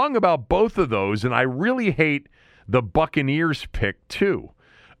 You're wrong about both of those, and I really hate the Buccaneers pick, too."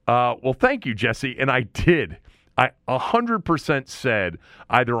 Well, thank you, Jesse, and I did. I 100% said,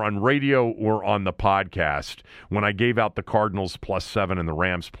 either on radio or on the podcast, when I gave out the Cardinals +7 and the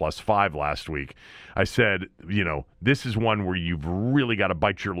Rams +5 last week, I said, this is one where you've really got to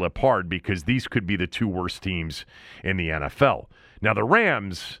bite your lip hard because these could be the 2 worst teams in the NFL. Now, the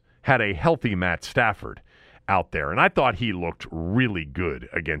Rams had a healthy Matt Stafford out there, and I thought he looked really good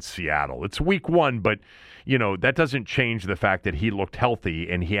against Seattle. It's week 1, but, that doesn't change the fact that he looked healthy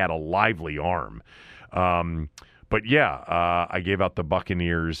and he had a lively arm. But yeah, I gave out the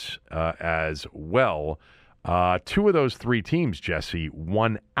Buccaneers as well. 2 of those 3 teams, Jesse,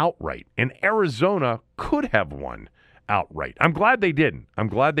 won outright. And Arizona could have won outright. I'm glad they didn't. I'm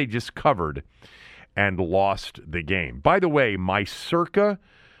glad they just covered and lost the game. By the way, my circa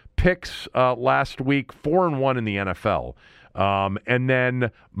picks last week, 4-1 in the NFL. And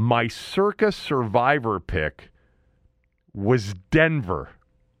then my circa survivor pick was Denver.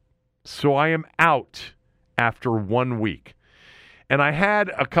 So I am out after 1 week. And I had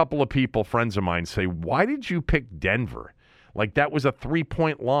a couple of people, friends of mine, say, "Why did you pick Denver? Like that was a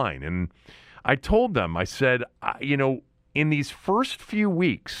 3-point line." And I told them, I said, in these first few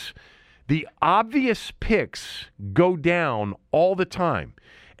weeks, the obvious picks go down all the time.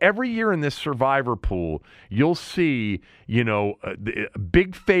 Every year in this survivor pool, you'll see,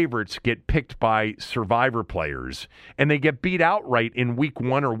 big favorites get picked by survivor players, and they get beat outright in week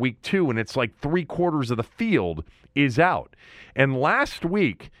 1 or week 2, and it's like 3/4 of the field is out. And last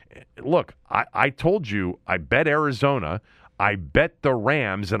week, look, I told you I bet Arizona, I bet the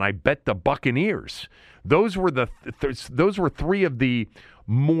Rams, and I bet the Buccaneers. Those were those were 3 of the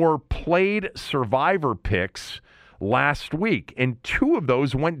more played survivor picks last week, and 2 of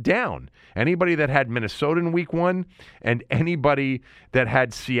those went down. Anybody that had Minnesota in week 1 and anybody that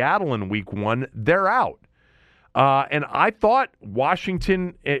had Seattle in week 1, they're out. And I thought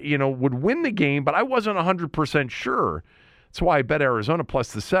Washington, would win the game, but I wasn't 100% sure. That's why I bet Arizona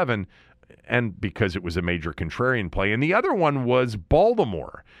 +7, and because it was a major contrarian play. And the other one was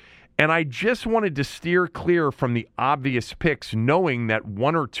Baltimore. And I just wanted to steer clear from the obvious picks, knowing that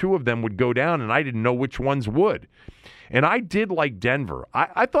 1 or 2 of them would go down, and I didn't know which ones would. And I did like Denver.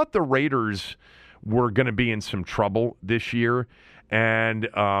 I thought the Raiders were going to be in some trouble this year, and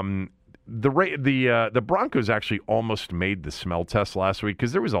the Broncos actually almost made the smell test last week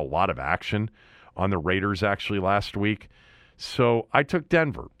because there was a lot of action on the Raiders actually last week. So I took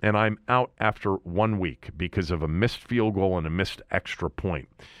Denver, and I'm out after 1 week because of a missed field goal and a missed extra point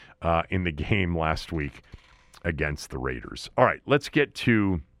in the game last week against the Raiders. All right, let's get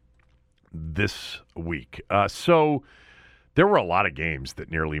to this week. So there were a lot of games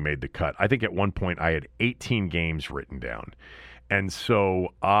that nearly made the cut. I think at one point I had 18 games written down. And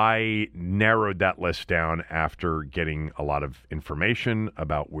so I narrowed that list down after getting a lot of information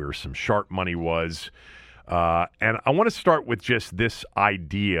about where some sharp money was. And I want to start with just this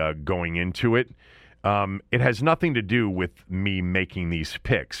idea going into it. It has nothing to do with me making these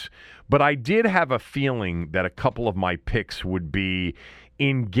picks, but I did have a feeling that a couple of my picks would be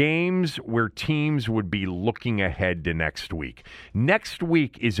in games where teams would be looking ahead to next week. Next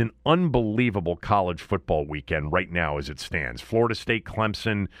week is an unbelievable college football weekend right now as it stands. Florida State,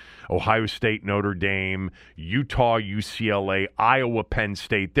 Clemson, Ohio State, Notre Dame, Utah, UCLA, Iowa, Penn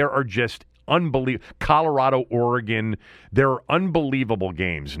State. There are just unbelievable. Colorado, Oregon. There are unbelievable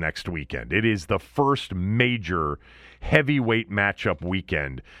games next weekend. It is the first major heavyweight matchup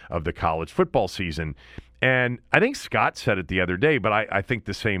weekend of the college football season. And I think Scott said it the other day, but I think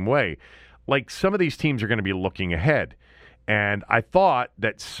the same way. Like, some of these teams are going to be looking ahead. And I thought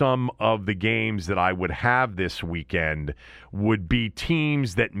that some of the games that I would have this weekend would be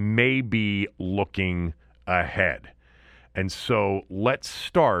teams that may be looking ahead. And so let's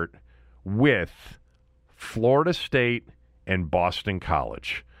start with Florida State and Boston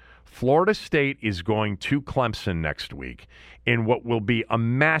College. Florida State is going to Clemson next week in what will be a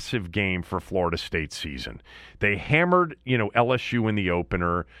massive game for Florida State's season. They hammered, LSU in the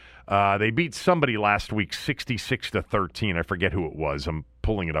opener. They beat somebody last week 66-13. I forget who it was. I'm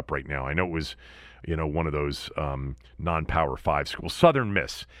pulling it up right now. I know it was, one of those non-Power 5 schools. Southern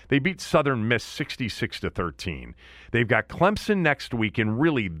Miss. They beat Southern Miss 66-13. They've got Clemson next week, and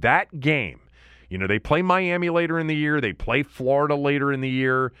really that game, they play Miami later in the year. They play Florida later in the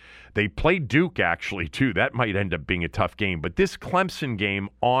year. They play Duke, actually, too. That might end up being a tough game. But this Clemson game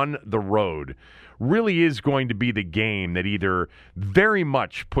on the road really is going to be the game that either very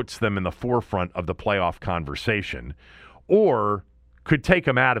much puts them in the forefront of the playoff conversation or could take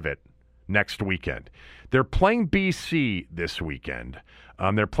them out of it next weekend. They're playing BC this weekend.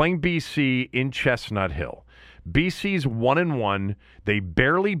 They're playing BC in Chestnut Hill. BC's 1-1. They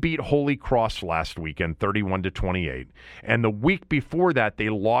barely beat Holy Cross last weekend, 31-28. And the week before that, they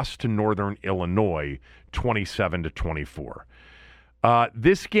lost to Northern Illinois, 27-24.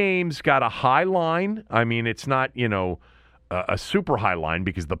 This game's got a high line. I mean, it's not, a super high line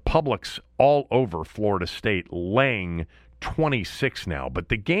because the public's all over Florida State laying 26 now. But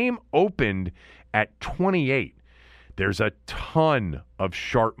the game opened at 28. There's a ton of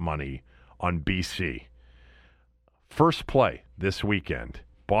sharp money on BC. First play this weekend,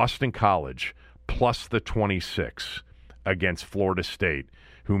 Boston College plus the 26 against Florida State,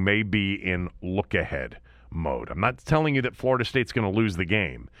 who may be in look-ahead mode. I'm not telling you that Florida State's going to lose the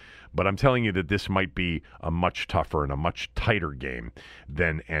game, but I'm telling you that this might be a much tougher and a much tighter game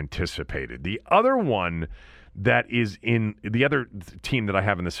than anticipated. The other one that is in the other team that I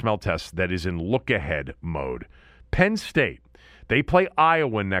have in the smell test that is in look-ahead mode, Penn State. They play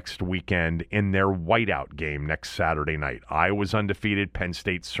Iowa next weekend in their whiteout game next Saturday night. Iowa's undefeated. Penn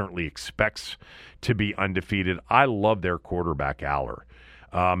State certainly expects to be undefeated. I love their quarterback, Aller.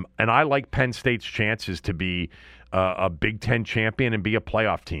 And I like Penn State's chances to be a Big Ten champion and be a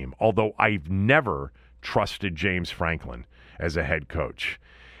playoff team, although I've never trusted James Franklin as a head coach.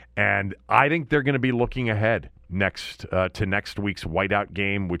 And I think they're going to be looking ahead to next week's whiteout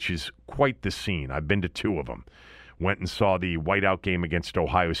game, which is quite the scene. I've been to two of them. Went and saw the whiteout game against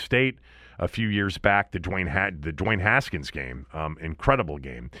Ohio State a few years back, the Dwayne Haskins game, incredible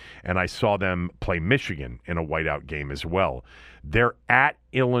game. And I saw them play Michigan in a whiteout game as well. They're at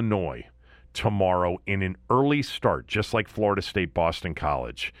Illinois tomorrow in an early start, just like Florida State, Boston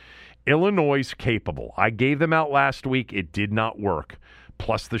College. Illinois is capable. I gave them out last week. It did not work,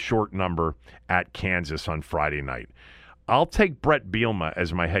 plus the short number at Kansas on Friday night. I'll take Brett Bielema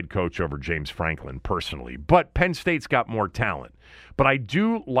as my head coach over James Franklin personally, but Penn State's got more talent. But I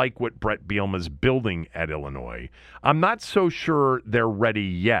do like what Brett Bielema's building at Illinois. I'm not so sure they're ready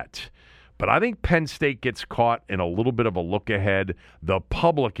yet, but I think Penn State gets caught in a little bit of a look ahead. The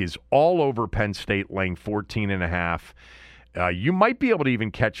public is all over Penn State laying 14.5. You might be able to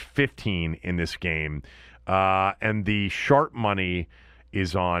even catch 15 in this game, and the sharp money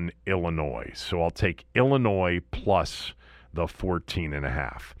is on Illinois. So I'll take Illinois plus the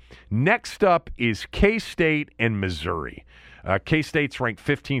 14.5. Next up is K-State and Missouri. K-State's ranked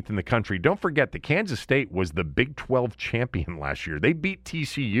 15th in the country. Don't forget that Kansas State was the Big 12 champion last year. They beat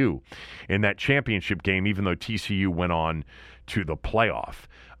TCU in that championship game, even though TCU went on to the playoff.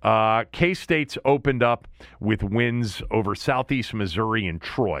 K-State's opened up with wins over Southeast Missouri and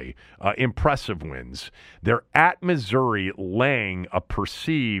Troy. Impressive wins. They're at Missouri laying a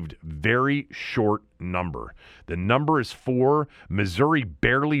perceived very short number. The number is 4. Missouri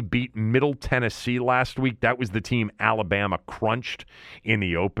barely beat Middle Tennessee last week. That was the team Alabama crunched in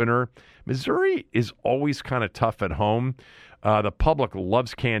the opener. Missouri is always kind of tough at home. The public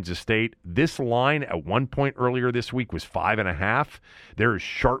loves Kansas State. This line at one point earlier this week was 5.5. There is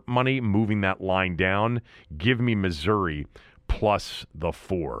sharp money moving that line down. Give me Missouri plus the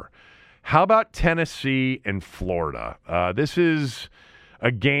 4. How about Tennessee and Florida? This is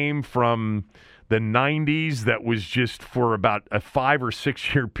a game from the 90s that was just for about a 5 or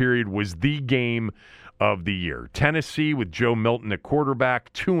 6 year period was the game of the year. Tennessee with Joe Milton at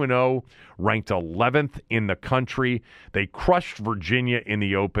quarterback, 2-0, ranked 11th in the country. They crushed Virginia in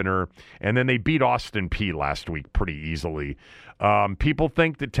the opener, and then they beat Austin Peay last week pretty easily. People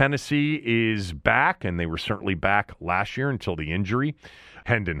think that Tennessee is back, and they were certainly back last year until the injury.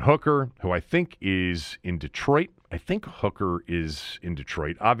 Hendon Hooker, who I think is in Detroit, I think Hooker is in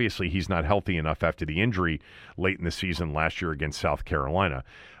Detroit. Obviously, he's not healthy enough after the injury late in the season last year against South Carolina.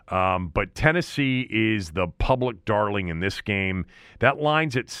 But Tennessee is the public darling in this game. That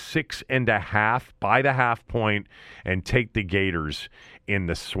line's at 6.5 by the half point, and take the Gators in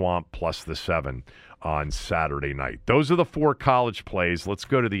the Swamp plus the 7 on Saturday night. Those are the 4 college plays. Let's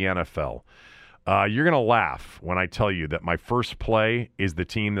go to the NFL. You're going to laugh when I tell you that my first play is the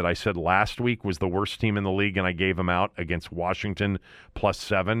team that I said last week was the worst team in the league, and I gave them out against Washington plus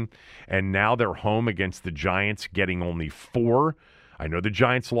 7. And now they're home against the Giants, getting only 4. I know the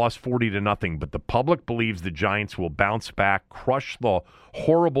Giants lost 40-0, but the public believes the Giants will bounce back, crush the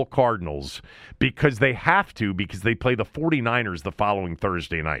horrible Cardinals because they have to, because they play the 49ers the following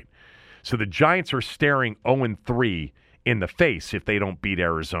Thursday night. So the Giants are staring 0-3 in the face if they don't beat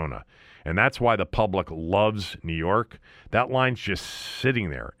Arizona. And that's why the public loves New York. That line's just sitting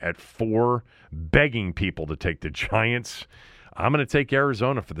there at 4, begging people to take the Giants. I'm going to take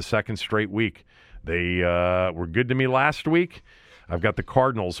Arizona for the second straight week. They were good to me last week. I've got the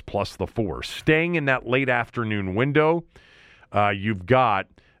Cardinals plus the 4. Staying in that late afternoon window, you've got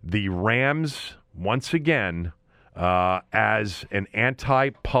the Rams once again as an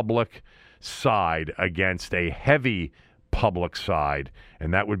anti-public side against a heavy public side,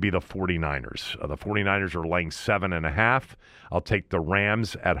 and that would be the 49ers. The 49ers are laying 7.5. I'll take the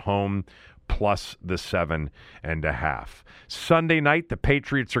Rams at home plus the 7.5. Sunday night, the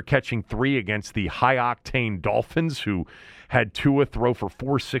Patriots are catching 3 against the high-octane Dolphins, who had Tua throw for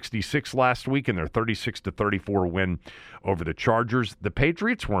 466 last week in their 36-34 win over the Chargers. The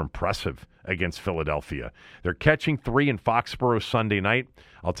Patriots were impressive against Philadelphia. They're catching 3 in Foxborough Sunday night.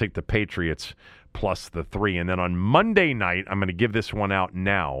 I'll take the Patriots plus the 3. And then on Monday night, I'm going to give this one out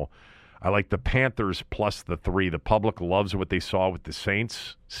now. I like the Panthers plus the 3. The public loves what they saw with the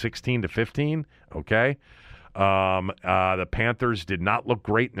Saints, 16-15, okay? The Panthers did not look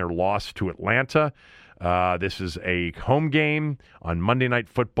great in their loss to Atlanta. This is a home game on Monday Night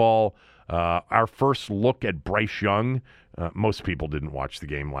Football. Our first look at Bryce Young. Most people didn't watch the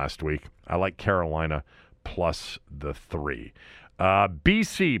game last week. I like Carolina plus the 3.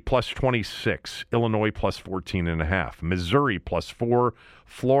 BC plus 26, Illinois plus 14.5, Missouri plus 4,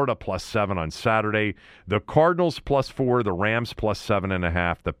 Florida plus 7 on Saturday, the Cardinals plus 4, the Rams plus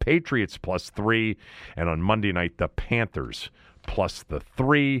 7.5, the Patriots plus 3, and on Monday night, the Panthers plus the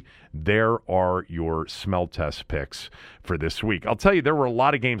 3. There are your smell test picks for this week. I'll tell you, there were a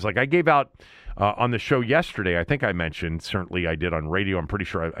lot of games. Like I gave out on the show yesterday, I think I mentioned, certainly I did on radio, I'm pretty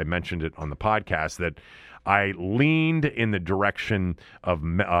sure I mentioned it on the podcast, that I leaned in the direction of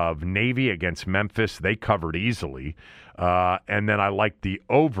Navy against Memphis. They covered easily. And then I liked the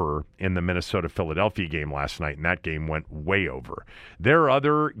over in the Minnesota-Philadelphia game last night, and that game went way over. There are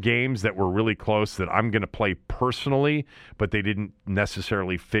other games that were really close that I'm going to play personally, but they didn't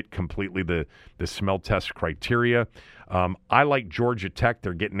necessarily fit completely the smell test criteria. I like Georgia Tech.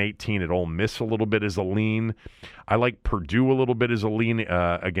 They're getting 18 at Ole Miss a little bit as a lean. I like Purdue a little bit as a lean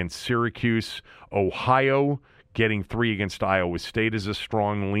against Syracuse. Ohio getting 3 against Iowa State is a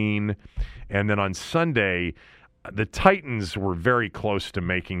strong lean. And then on Sunday, the Titans were very close to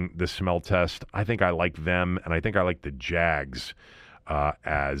making the smell test. I think I like them, and I think I like the Jags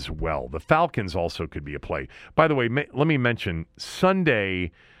as well. The Falcons also could be a play. By the way, let me mention,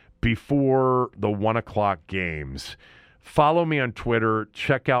 Sunday before the 1 o'clock games, follow me on Twitter.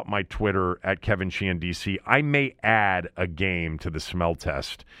 Check out my Twitter at Kevin Sheehan DC. I may add a game to the smell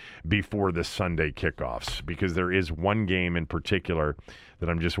test before the Sunday kickoffs because there is one game in particular that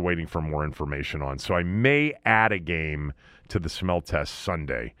I'm just waiting for more information on. So I may add a game to the smell test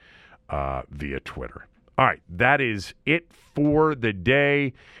Sunday via Twitter. All right, that is it for the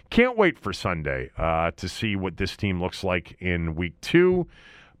day. Can't wait for Sunday to see what this team looks like in Week 2.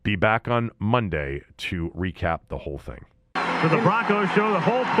 Be back on Monday to recap the whole thing. So the Broncos show the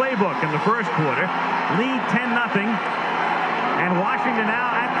whole playbook in the first quarter. Lead 10-0. And Washington now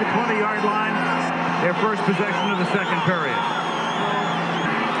at the 20-yard line. Their first possession of the second period.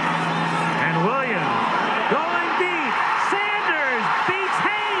 And Williams going deep. Sanders beats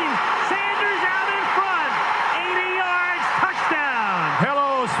Haynes. Sanders out in front. 80 yards. Touchdown.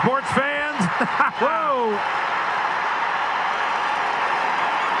 Hello, sports fans. Whoa.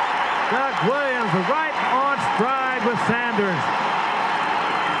 Doug Williams right on stride with Sanders.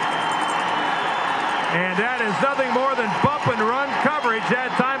 And that is nothing more than bump and run coverage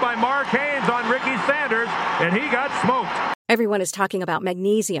that time by Mark Haynes on Ricky Sanders, and he got smoked. Everyone is talking about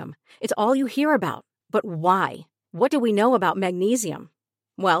magnesium. It's all you hear about. But why? What do we know about magnesium?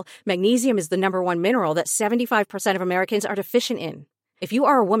 Well, magnesium is the #1 mineral that 75% of Americans are deficient in. If you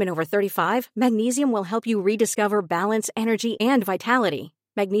are a woman over 35, magnesium will help you rediscover balance, energy, and vitality.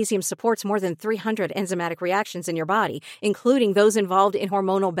 Magnesium supports more than 300 enzymatic reactions in your body, including those involved in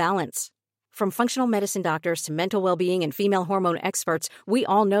hormonal balance. From functional medicine doctors to mental well-being and female hormone experts, we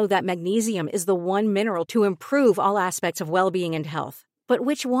all know that magnesium is the one mineral to improve all aspects of well-being and health. But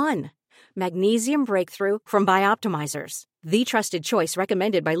which one? Magnesium Breakthrough from Bioptimizers, the trusted choice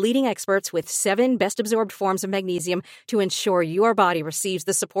recommended by leading experts with 7 best-absorbed forms of magnesium to ensure your body receives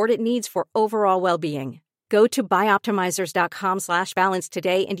the support it needs for overall well-being. Go to bioptimizers.com/balance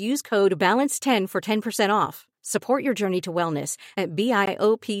today and use code BALANCE10 for 10% off. Support your journey to wellness at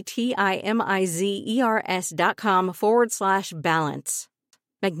bioptimizers.com/balance.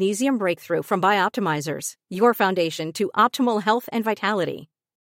 Magnesium Breakthrough from Bioptimizers, your foundation to optimal health and vitality.